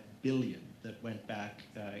 2.5 billion that went back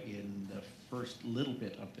in the first little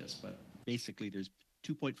bit of this, but basically there's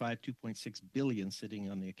 2.5, 2.6 billion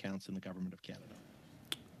sitting on the accounts in the government of Canada.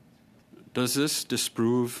 Does this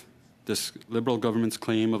disprove this Liberal government's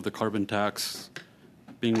claim of the carbon tax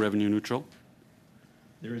being revenue neutral?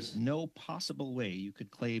 There is no possible way you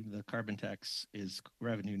could claim the carbon tax is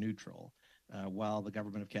revenue neutral while the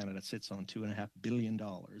government of Canada sits on $2.5 billion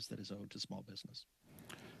that is owed to small business.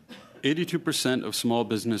 82% of small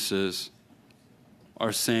businesses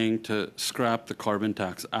are saying to scrap the carbon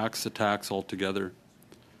tax, axe the tax altogether.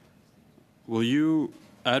 Will you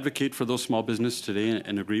advocate for those small businesses today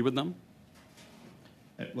and agree with them?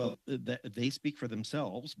 Well, they speak for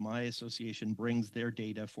themselves. My association brings their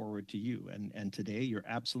data forward to you. And today, you're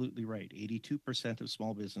absolutely right. 82% of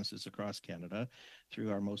small businesses across Canada,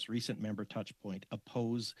 through our most recent member touch point,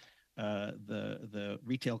 oppose the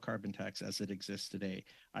retail carbon tax as it exists today.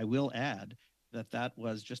 I will add that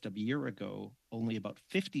was just a year ago, only about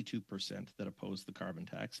 52% that opposed the carbon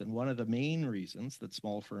tax. And one of the main reasons that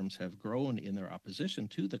small firms have grown in their opposition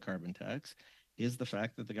to the carbon tax is the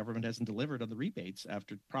fact that the government hasn't delivered on the rebates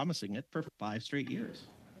after promising it for 5 straight years.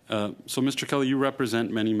 So, Mr. Kelly, you represent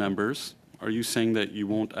many members. Are you saying that you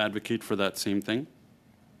won't advocate for that same thing?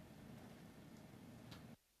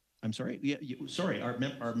 I'm sorry. Yeah, sorry.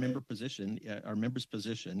 Our member's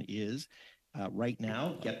position is right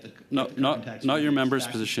now, get the not your member's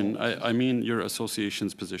position. I mean your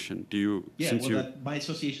association's position. Do you? Yeah, well, my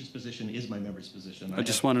association's position is my member's position. I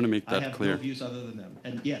just wanted to make that clear. I have no views other than them.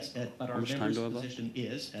 And yes, but our member's position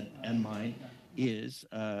is, and mine is,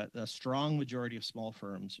 a strong majority of small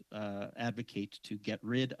firms advocate to get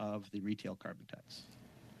rid of the retail carbon tax.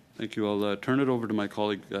 Thank you. I'll turn it over to my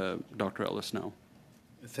colleague, Dr. Ellis, now.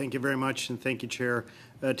 Thank you very much, and thank you, Chair.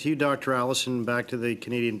 To you, Dr. Allison, back to the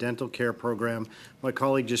Canadian Dental Care Program. My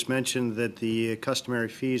colleague just mentioned that the customary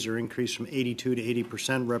fees are increased from 82 to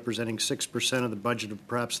 80%, representing 6% of the budget of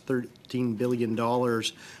perhaps $13 billion,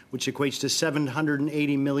 which equates to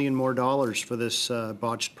 $780 million more dollars for this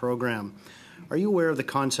botched program. Are you aware of the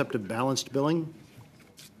concept of balanced billing?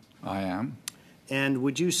 I am. And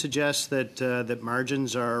would you suggest that that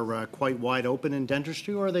margins are quite wide open in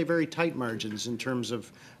dentistry, or are they very tight margins in terms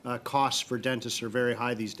of costs for dentists are very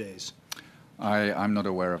high these days? I'm not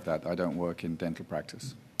aware of that. I don't work in dental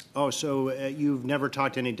practice. Oh, so you've never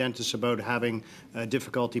talked to any dentists about having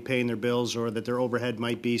difficulty paying their bills, or that their overhead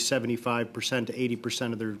might be 75% to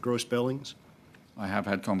 80% of their gross billings? I have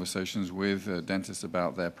had conversations with dentists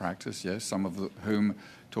about their practice, yes, some of whom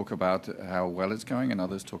talk about how well it's going and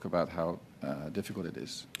others talk about how difficult it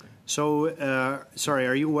is. So, sorry,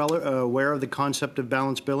 are you well aware of the concept of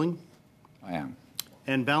balanced billing? I am.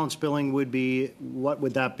 And balanced billing would be, what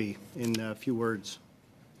would that be in a few words?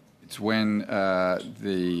 It's when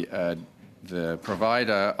the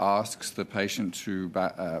provider asks the patient to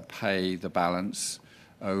pay the balance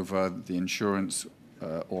over the insurance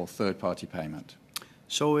or third-party payment.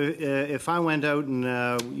 So if I went out and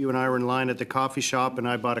you and I were in line at the coffee shop and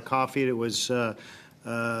I bought a coffee, it was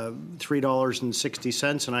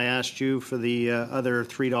 $3.60, and I asked you for the other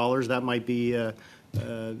 $3, that might be,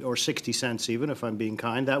 or 60 cents even, if I'm being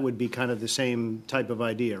kind, that would be kind of the same type of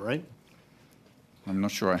idea, right? I'm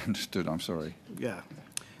not sure I understood. I'm sorry. Yeah,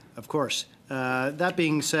 of course. That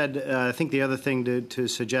being said, I think the other thing to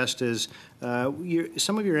suggest is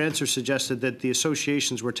some of your answers suggested that the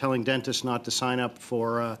associations were telling dentists not to sign up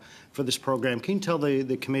for this program. Can you tell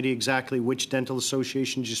the committee exactly which dental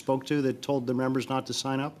associations you spoke to that told the members not to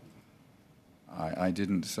sign up? I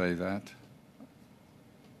didn't say that.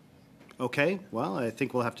 Okay, well, I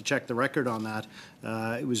think we'll have to check the record on that.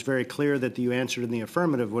 It was very clear that you answered in the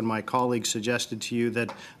affirmative when my colleague suggested to you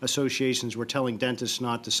that associations were telling dentists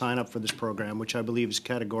not to sign up for this program, which I believe is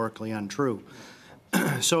categorically untrue.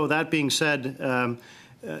 So that being said,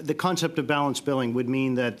 the concept of balanced billing would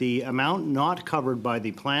mean that the amount not covered by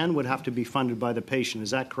the plan would have to be funded by the patient.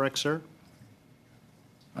 Is that correct, sir?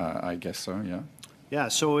 I guess so, yeah. Yeah,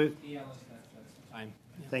 so... Fine.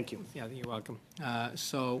 Thank you. Yeah, you're welcome.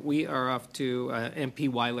 So we are off to MP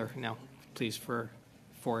Weiler now, please, for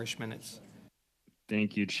 4-ish minutes.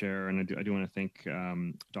 Thank you, Chair. And I do want to thank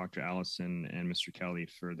Dr. Allison and Mr. Kelly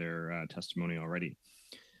for their testimony already.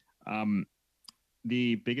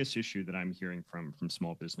 The biggest issue that I'm hearing from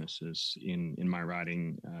small businesses in my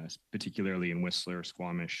riding, particularly in Whistler,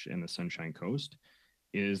 Squamish, and the Sunshine Coast,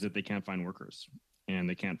 is that they can't find workers. And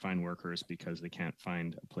they can't find workers because they can't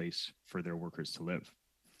find a place for their workers to live.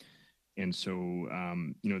 And so,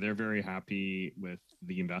 they're very happy with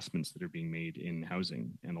the investments that are being made in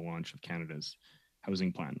housing and the launch of Canada's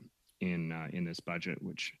housing plan in this budget,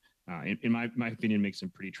 which, in my opinion, makes some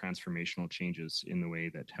pretty transformational changes in the way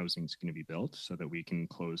that housing is going to be built so that we can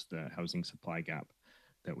close the housing supply gap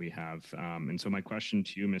that we have. And so my question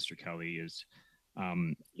to you, Mr. Kelly, is,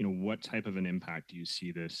 what type of an impact do you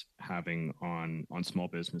see this having on small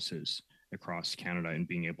businesses across Canada and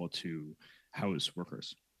being able to house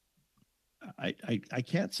workers? I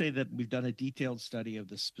can't say that we've done a detailed study of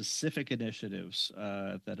the specific initiatives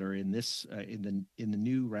that are in this in the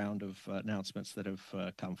new round of announcements that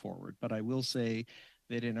have come forward. But I will say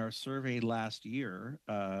that in our survey last year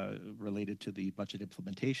related to the budget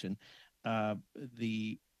implementation,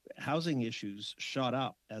 the housing issues shot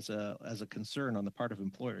up as a concern on the part of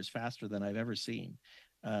employers faster than I've ever seen.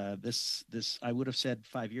 This I would have said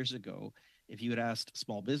 5 years ago. If you had asked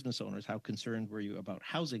small business owners how concerned were you about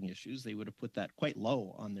housing issues, they would have put that quite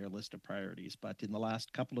low on their list of priorities. But in the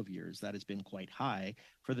last couple of years, that has been quite high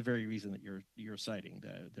for the very reason that you're citing.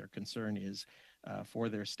 Their concern is for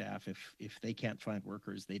their staff. If they can't find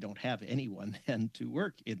workers, they don't have anyone then to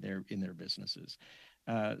work in their businesses.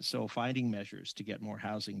 So finding measures to get more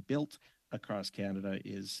housing built across Canada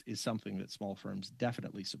is something that small firms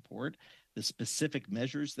definitely support. The specific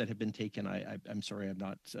measures that have been taken, I'm sorry,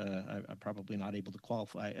 I'm probably not able to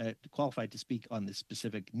qualify to speak on the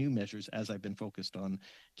specific new measures, as I've been focused on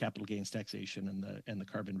capital gains taxation and the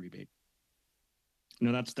carbon rebate.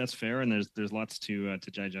 No, that's fair, and there's lots to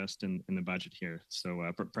digest in the budget here.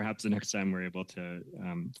 So perhaps the next time we're able to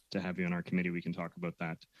have you on our committee, we can talk about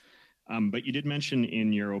that. But you did mention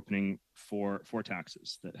in your opening four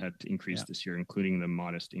taxes that had increased this year, including the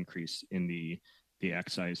modest increase in the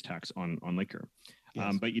excise tax on liquor.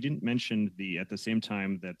 Yes. But you didn't mention at the same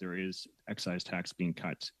time that there is excise tax being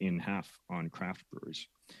cut in half on craft brewers.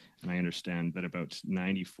 And I understand that about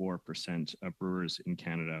 94% of brewers in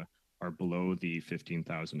Canada are below the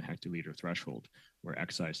 15,000 hectoliter threshold, where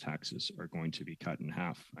excise taxes are going to be cut in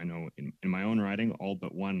half. I know in my own riding, all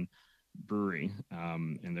but one brewery,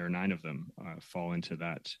 and there are 9 of them, fall into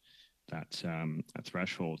that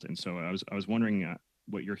threshold. And so I was wondering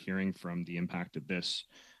what you're hearing from the impact of this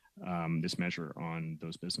measure on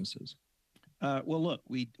those businesses. Well, look,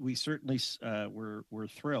 we certainly were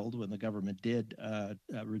thrilled when the government did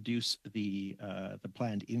reduce the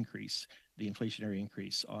planned increase, the inflationary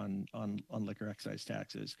increase on liquor excise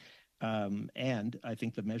taxes. And I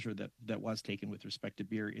think the measure that was taken with respect to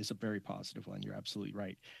beer is a very positive one. You're absolutely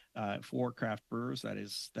right. For craft brewers, that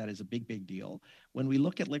is a big deal. When we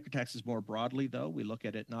look at liquor taxes more broadly, though, we look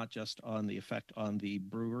at it not just on the effect on the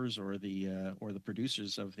brewers or the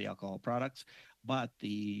producers of the alcohol products, but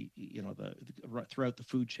throughout the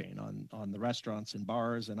food chain on the restaurants and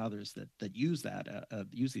bars and others that use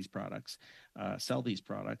these products, sell these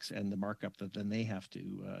products, and the markup that then they have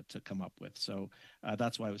to come up with. So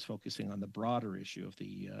that's why I was focusing on the broader issue of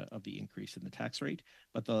the increase in the tax rate.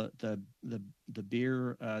 But the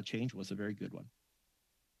beer change was a very good one.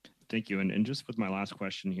 Thank you. And just with my last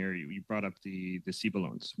question here, you brought up the CEBA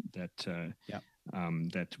loans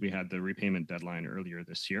that we had the repayment deadline earlier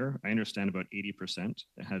this year. I understand about 80%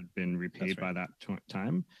 had been repaid by that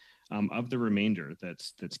time. Of the remainder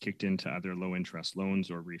that's kicked into other low interest loans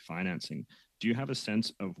or refinancing, do you have a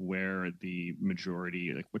sense of where the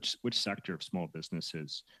majority, like which sector of small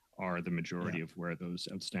businesses are the majority of where those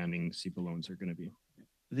outstanding CEBA loans are going to be?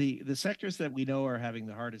 The sectors that we know are having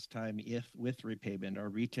the hardest time with repayment are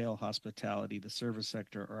retail, hospitality, the service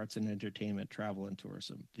sector, arts and entertainment, travel and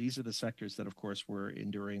tourism. These are the sectors that, of course, were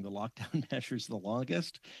enduring the lockdown measures the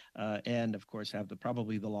longest, and of course have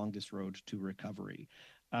probably the longest road to recovery.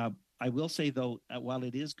 I will say, though, while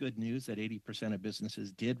it is good news that 80% of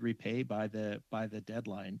businesses did repay by the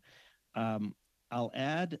deadline, I'll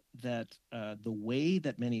add that the way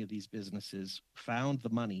that many of these businesses found the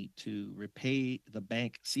money to repay the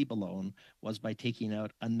bank CEBA loan was by taking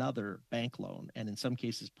out another bank loan, and in some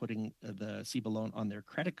cases putting the CEBA loan on their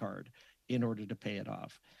credit card in order to pay it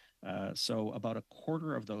off. So about a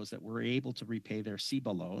quarter of those that were able to repay their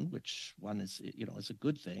CEBA loan, which one is a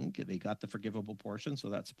good thing. They got the forgivable portion, so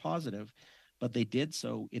that's positive. But they did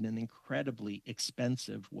so in an incredibly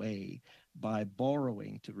expensive way by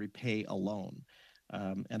borrowing to repay a loan.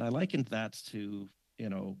 And I likened that to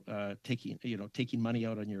taking money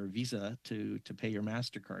out on your Visa to pay your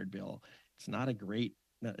MasterCard bill. That's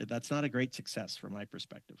not a great success from my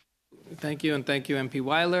perspective. Thank you, and thank you, MP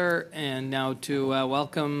Weiler. And now to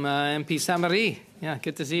welcome MP Samari. Yeah,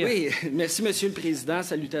 good to see you. Oui, merci, Monsieur le Président.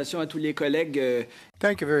 Salutations à tous les collègues.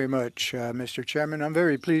 Thank you very much, Mr. Chairman. I'm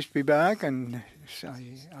very pleased to be back, and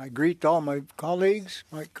I greet all my colleagues.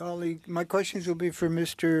 My questions will be for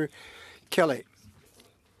Mr. Kelly.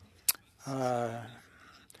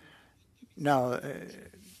 Now,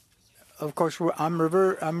 of course, I'm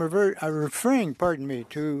referring,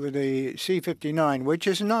 to the C-59, which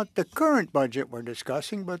is not the current budget we're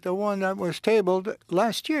discussing, but the one that was tabled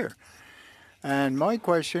last year. And my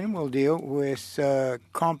question will deal with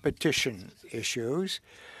competition issues.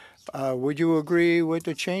 Would you agree with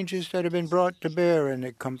the changes that have been brought to bear in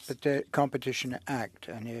the Competition Act?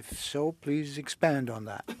 And if so, please expand on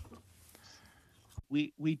that.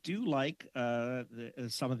 We do like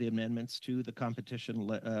some of the amendments to the competition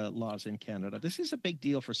laws in Canada. This is a big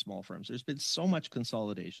deal for small firms. There's been so much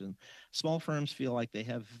consolidation. Small firms feel like they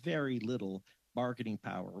have very little bargaining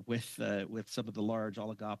power with some of the large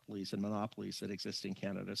oligopolies and monopolies that exist in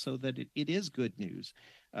Canada. So that it is good news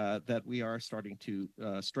that we are starting to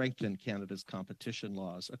strengthen Canada's competition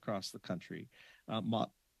laws across the country.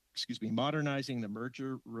 Modernizing the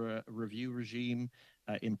merger review regime,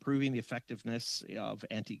 improving the effectiveness of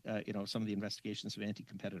some of the investigations of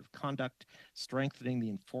anti-competitive conduct, strengthening the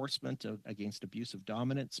enforcement against abusive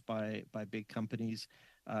dominance by big companies,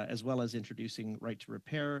 as well as introducing right to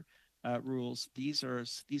repair rules. These are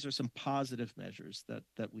some positive measures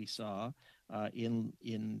that we saw in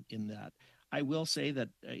that. I will say that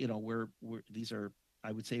these are,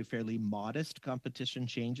 I would say, fairly modest competition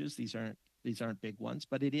changes. These aren't big ones,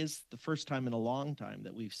 but it is the first time in a long time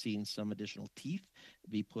that we've seen some additional teeth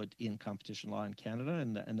be put in competition law in Canada,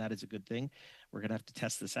 and that is a good thing. We're going to have to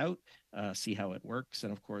test this out, see how it works,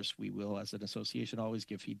 and of course we will, as an association, always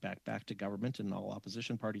give feedback back to government and all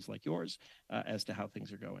opposition parties like yours as to how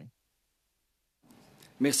things are going.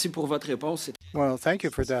 Merci pour votre réponse. Well, thank you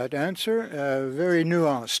for that answer. Very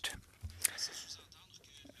nuanced.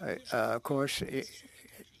 Of course,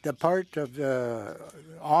 the part of the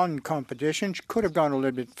on competition could have gone a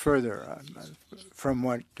little bit further from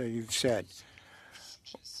what you've said.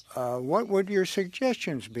 What would your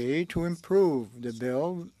suggestions be to improve the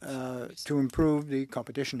bill, to improve the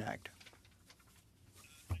Competition Act?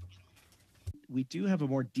 We do have a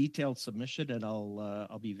more detailed submission, and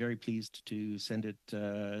I'll be very pleased to send it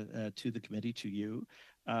to the committee, to you,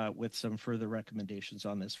 with some further recommendations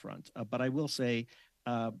on this front. But I will say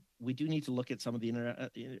we do need to look at some of the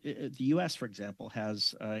U.S., for example,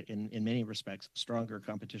 has in many respects stronger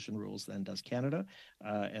competition rules than does Canada,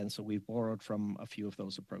 and so we've borrowed from a few of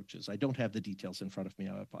those approaches. I don't have the details in front of me.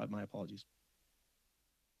 My apologies.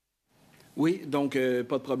 Oui, donc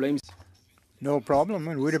pas de problème. No problem,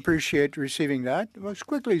 and we'd appreciate receiving that as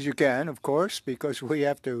quickly as you can, of course, because we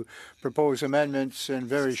have to propose amendments in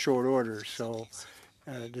very short order, so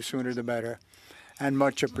the sooner the better, and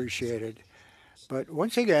much appreciated. But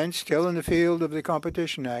once again, still in the field of the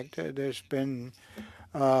Competition Act, there's been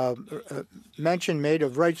mention made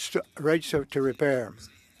of rights to repair,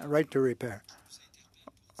 a right to repair,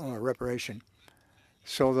 or reparation.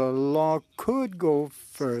 So the law could go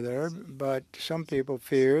further, but some people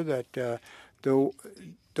fear that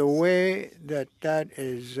the way that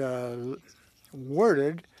is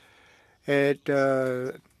worded, it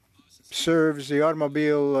serves the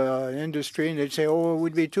automobile industry, and they'd say, oh, it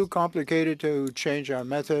would be too complicated to change our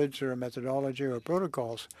methods or methodology or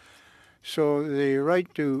protocols. So the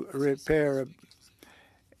right to repair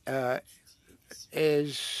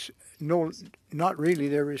is not really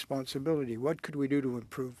their responsibility. What could we do to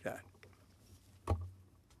improve that?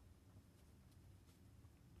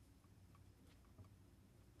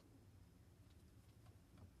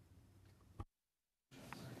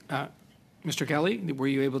 Mr. Kelly, were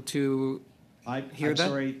you able to hear that? I'm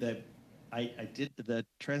sorry that I did. The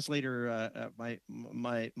translator,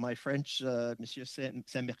 my French, Monsieur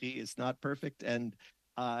Saint-Méry, is not perfect, and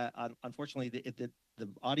unfortunately, the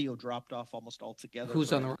audio dropped off almost altogether.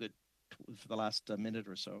 Who's on the for the last minute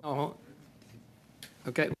or so? Oh,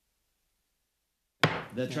 okay.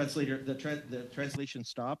 The translator, the translation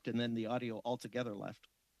stopped, and then the audio altogether left.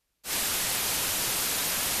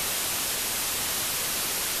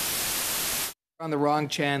 On the wrong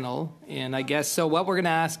channel, and I guess so. What we're going to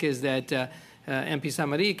ask is that MP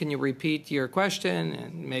Saint-Méry, can you repeat your question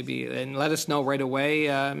and let us know right away,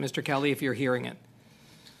 Mr. Kelly, if you're hearing it.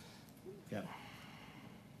 Yeah.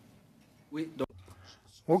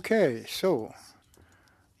 Okay, so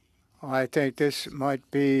I think this might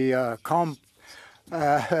be a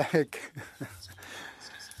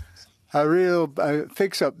real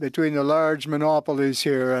fix-up between the large monopolies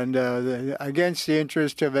here and against the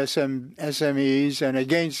interest of SMEs and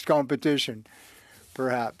against competition,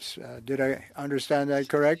 perhaps. Did I understand that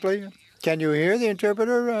correctly? Can you hear the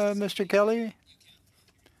interpreter, Mr. Kelly?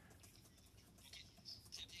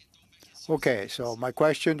 Okay, so my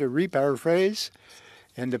question, to re-paraphrase,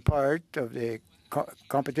 in the part of the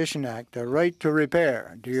Competition Act, the right to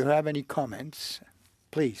repair. Do you have any comments?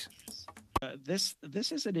 Please. This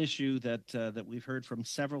is an issue that we've heard from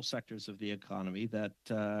several sectors of the economy, that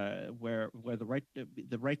where the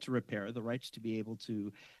right to repair, the rights to be able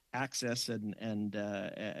to access and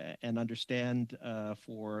understand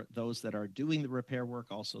for those that are doing the repair work,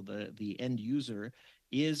 also the end user,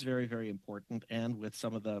 is very, very important. And with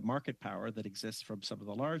some of the market power that exists from some of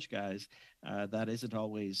the large guys, that isn't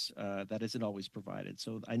always provided.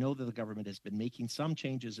 So I know that the government has been making some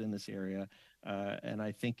changes in this area, and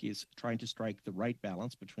I think is trying to strike the right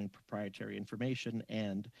balance between proprietary information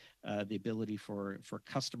and the ability for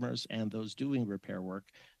customers and those doing repair work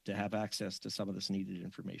to have access to some of this needed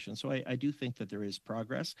information. So I do think that there is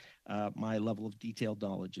progress. My level of detailed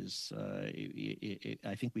knowledge is,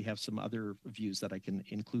 I think we have some other views that I can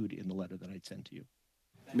include in the letter that I'd send to you.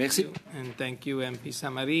 Merci. And thank you, MP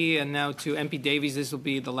Saint-Méry. And now to MP Davies. This will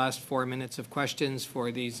be the last 4 minutes of questions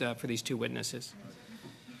for these two witnesses.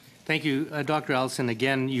 Thank you. Dr. Allison,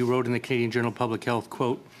 again, you wrote in the Canadian Journal of Public Health,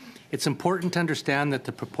 quote, "It's important to understand that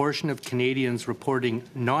the proportion of Canadians reporting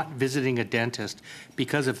not visiting a dentist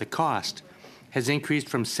because of the cost has increased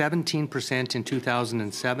from 17% in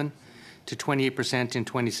 2007 to 28% in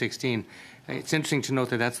 2016. It's interesting to note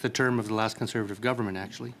that that's the term of the last Conservative government,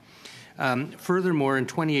 actually. Furthermore, in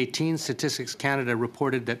 2018, Statistics Canada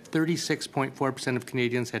reported that 36.4% of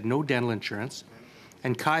Canadians had no dental insurance,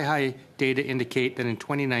 and CIHI data indicate that in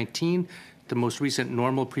 2019, the most recent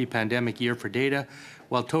normal pre-pandemic year for data,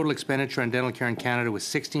 while total expenditure on dental care in Canada was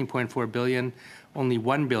 $16.4 billion, only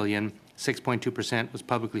 $1 billion, 6.2%, was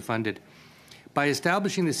publicly funded. By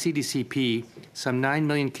establishing the CDCP, some 9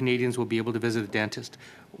 million Canadians will be able to visit a dentist.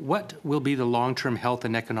 What will be the long-term health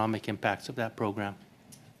and economic impacts of that program?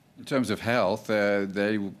 In terms of health, there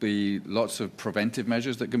will be lots of preventive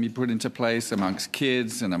measures that can be put into place amongst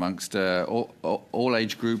kids and amongst all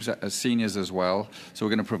age groups, seniors as well. So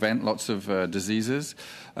we're going to prevent lots of diseases.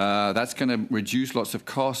 That's going to reduce lots of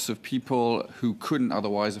costs of people who couldn't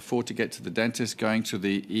otherwise afford to get to the dentist, going to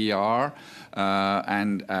the ER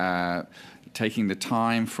and taking the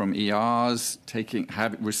time from ERs,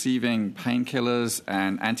 receiving painkillers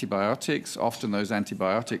and antibiotics. Often those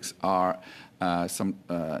antibiotics are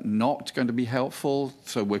not going to be helpful,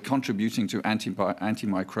 so we're contributing to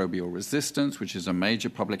antimicrobial resistance, which is a major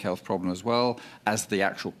public health problem as well as the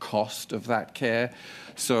actual cost of that care.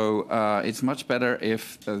 So it's much better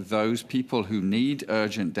if those people who need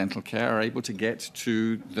urgent dental care are able to get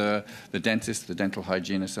to the dentist, the dental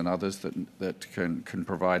hygienist, and others that can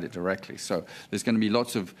provide it directly. So there's going to be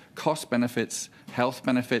lots of cost benefits, health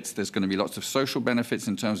benefits. There's going to be lots of social benefits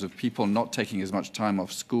in terms of people not taking as much time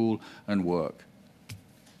off school and work.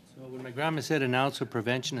 So when my grandma said an ounce of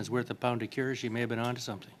prevention is worth a pound of cure, she may have been onto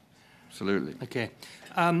something. Absolutely. Okay.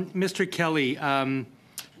 Mr. Kelly, on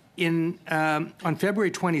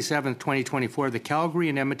February 27, 2024, the Calgary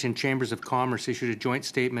and Edmonton Chambers of Commerce issued a joint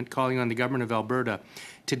statement calling on the government of Alberta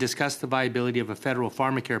to discuss the viability of a federal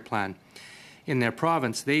pharmacare plan in their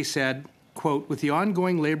province. They said, quote, with the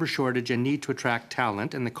ongoing labor shortage and need to attract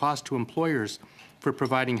talent and the cost to employers for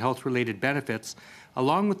providing health-related benefits,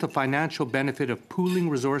 along with the financial benefit of pooling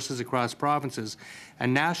resources across provinces, a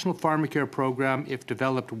national pharmacare program, if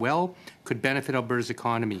developed well, could benefit Alberta's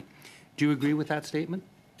economy. Do you agree with that statement?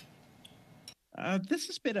 This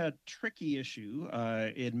has been a tricky issue.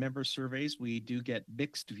 In member surveys, we do get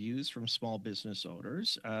mixed views from small business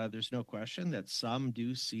owners. There's no question that some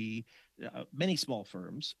do see many small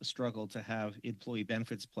firms struggle to have employee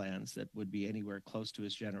benefits plans that would be anywhere close to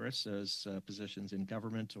as generous as positions in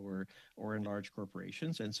government or in large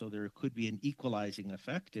corporations. And so there could be an equalizing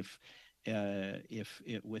effect if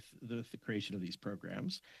with the creation of these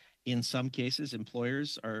programs. In some cases,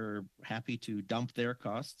 employers are happy to dump their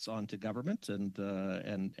costs onto government, and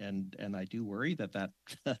I do worry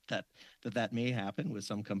that may happen with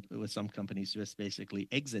some companies just basically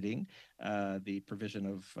exiting the provision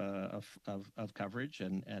of coverage,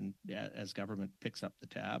 and as government picks up the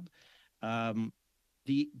tab.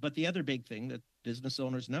 But the other big thing that business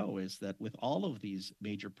owners know is that with all of these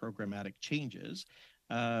major programmatic changes,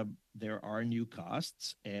 there are new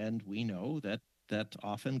costs, and we know that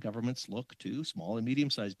often governments look to small and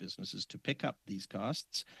medium-sized businesses to pick up these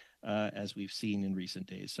costs, as we've seen in recent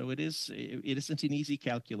days. So it isn't an easy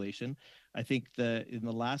calculation. I think in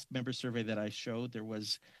the last member survey that I showed, there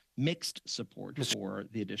was mixed support for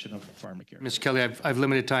the addition of pharmacare. Mr. Kelly, I've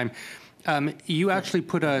limited time. You actually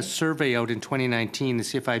put a survey out in 2019, the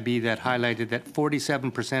CFIB, that highlighted that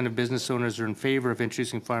 47% of business owners are in favor of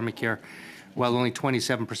introducing pharmacare, while only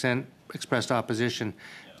 27% expressed opposition.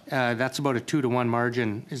 That's about a 2-to-1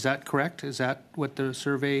 margin. Is that correct? Is that what the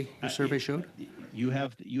survey showed? You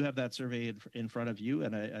have that survey in front of you,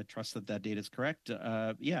 and I trust that data is correct.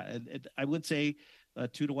 I would say a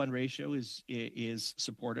 2-to-1 ratio is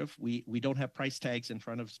supportive. We don't have price tags in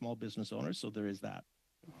front of small business owners, so there is that.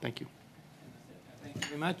 Thank you. Thank you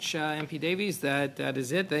very much, MP Davies. That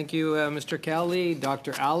is it. Thank you, Mr. Kelly,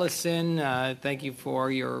 Dr. Allison. Thank you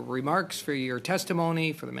for your remarks, for your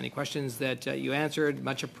testimony, for the many questions that you answered.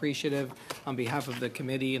 Much appreciative on behalf of the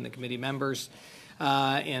committee and the committee members.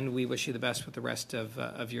 And we wish you the best with the rest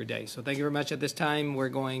of your day. So thank you very much. At this time, we're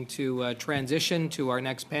going to transition to our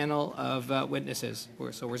next panel of witnesses.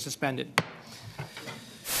 So we're suspended.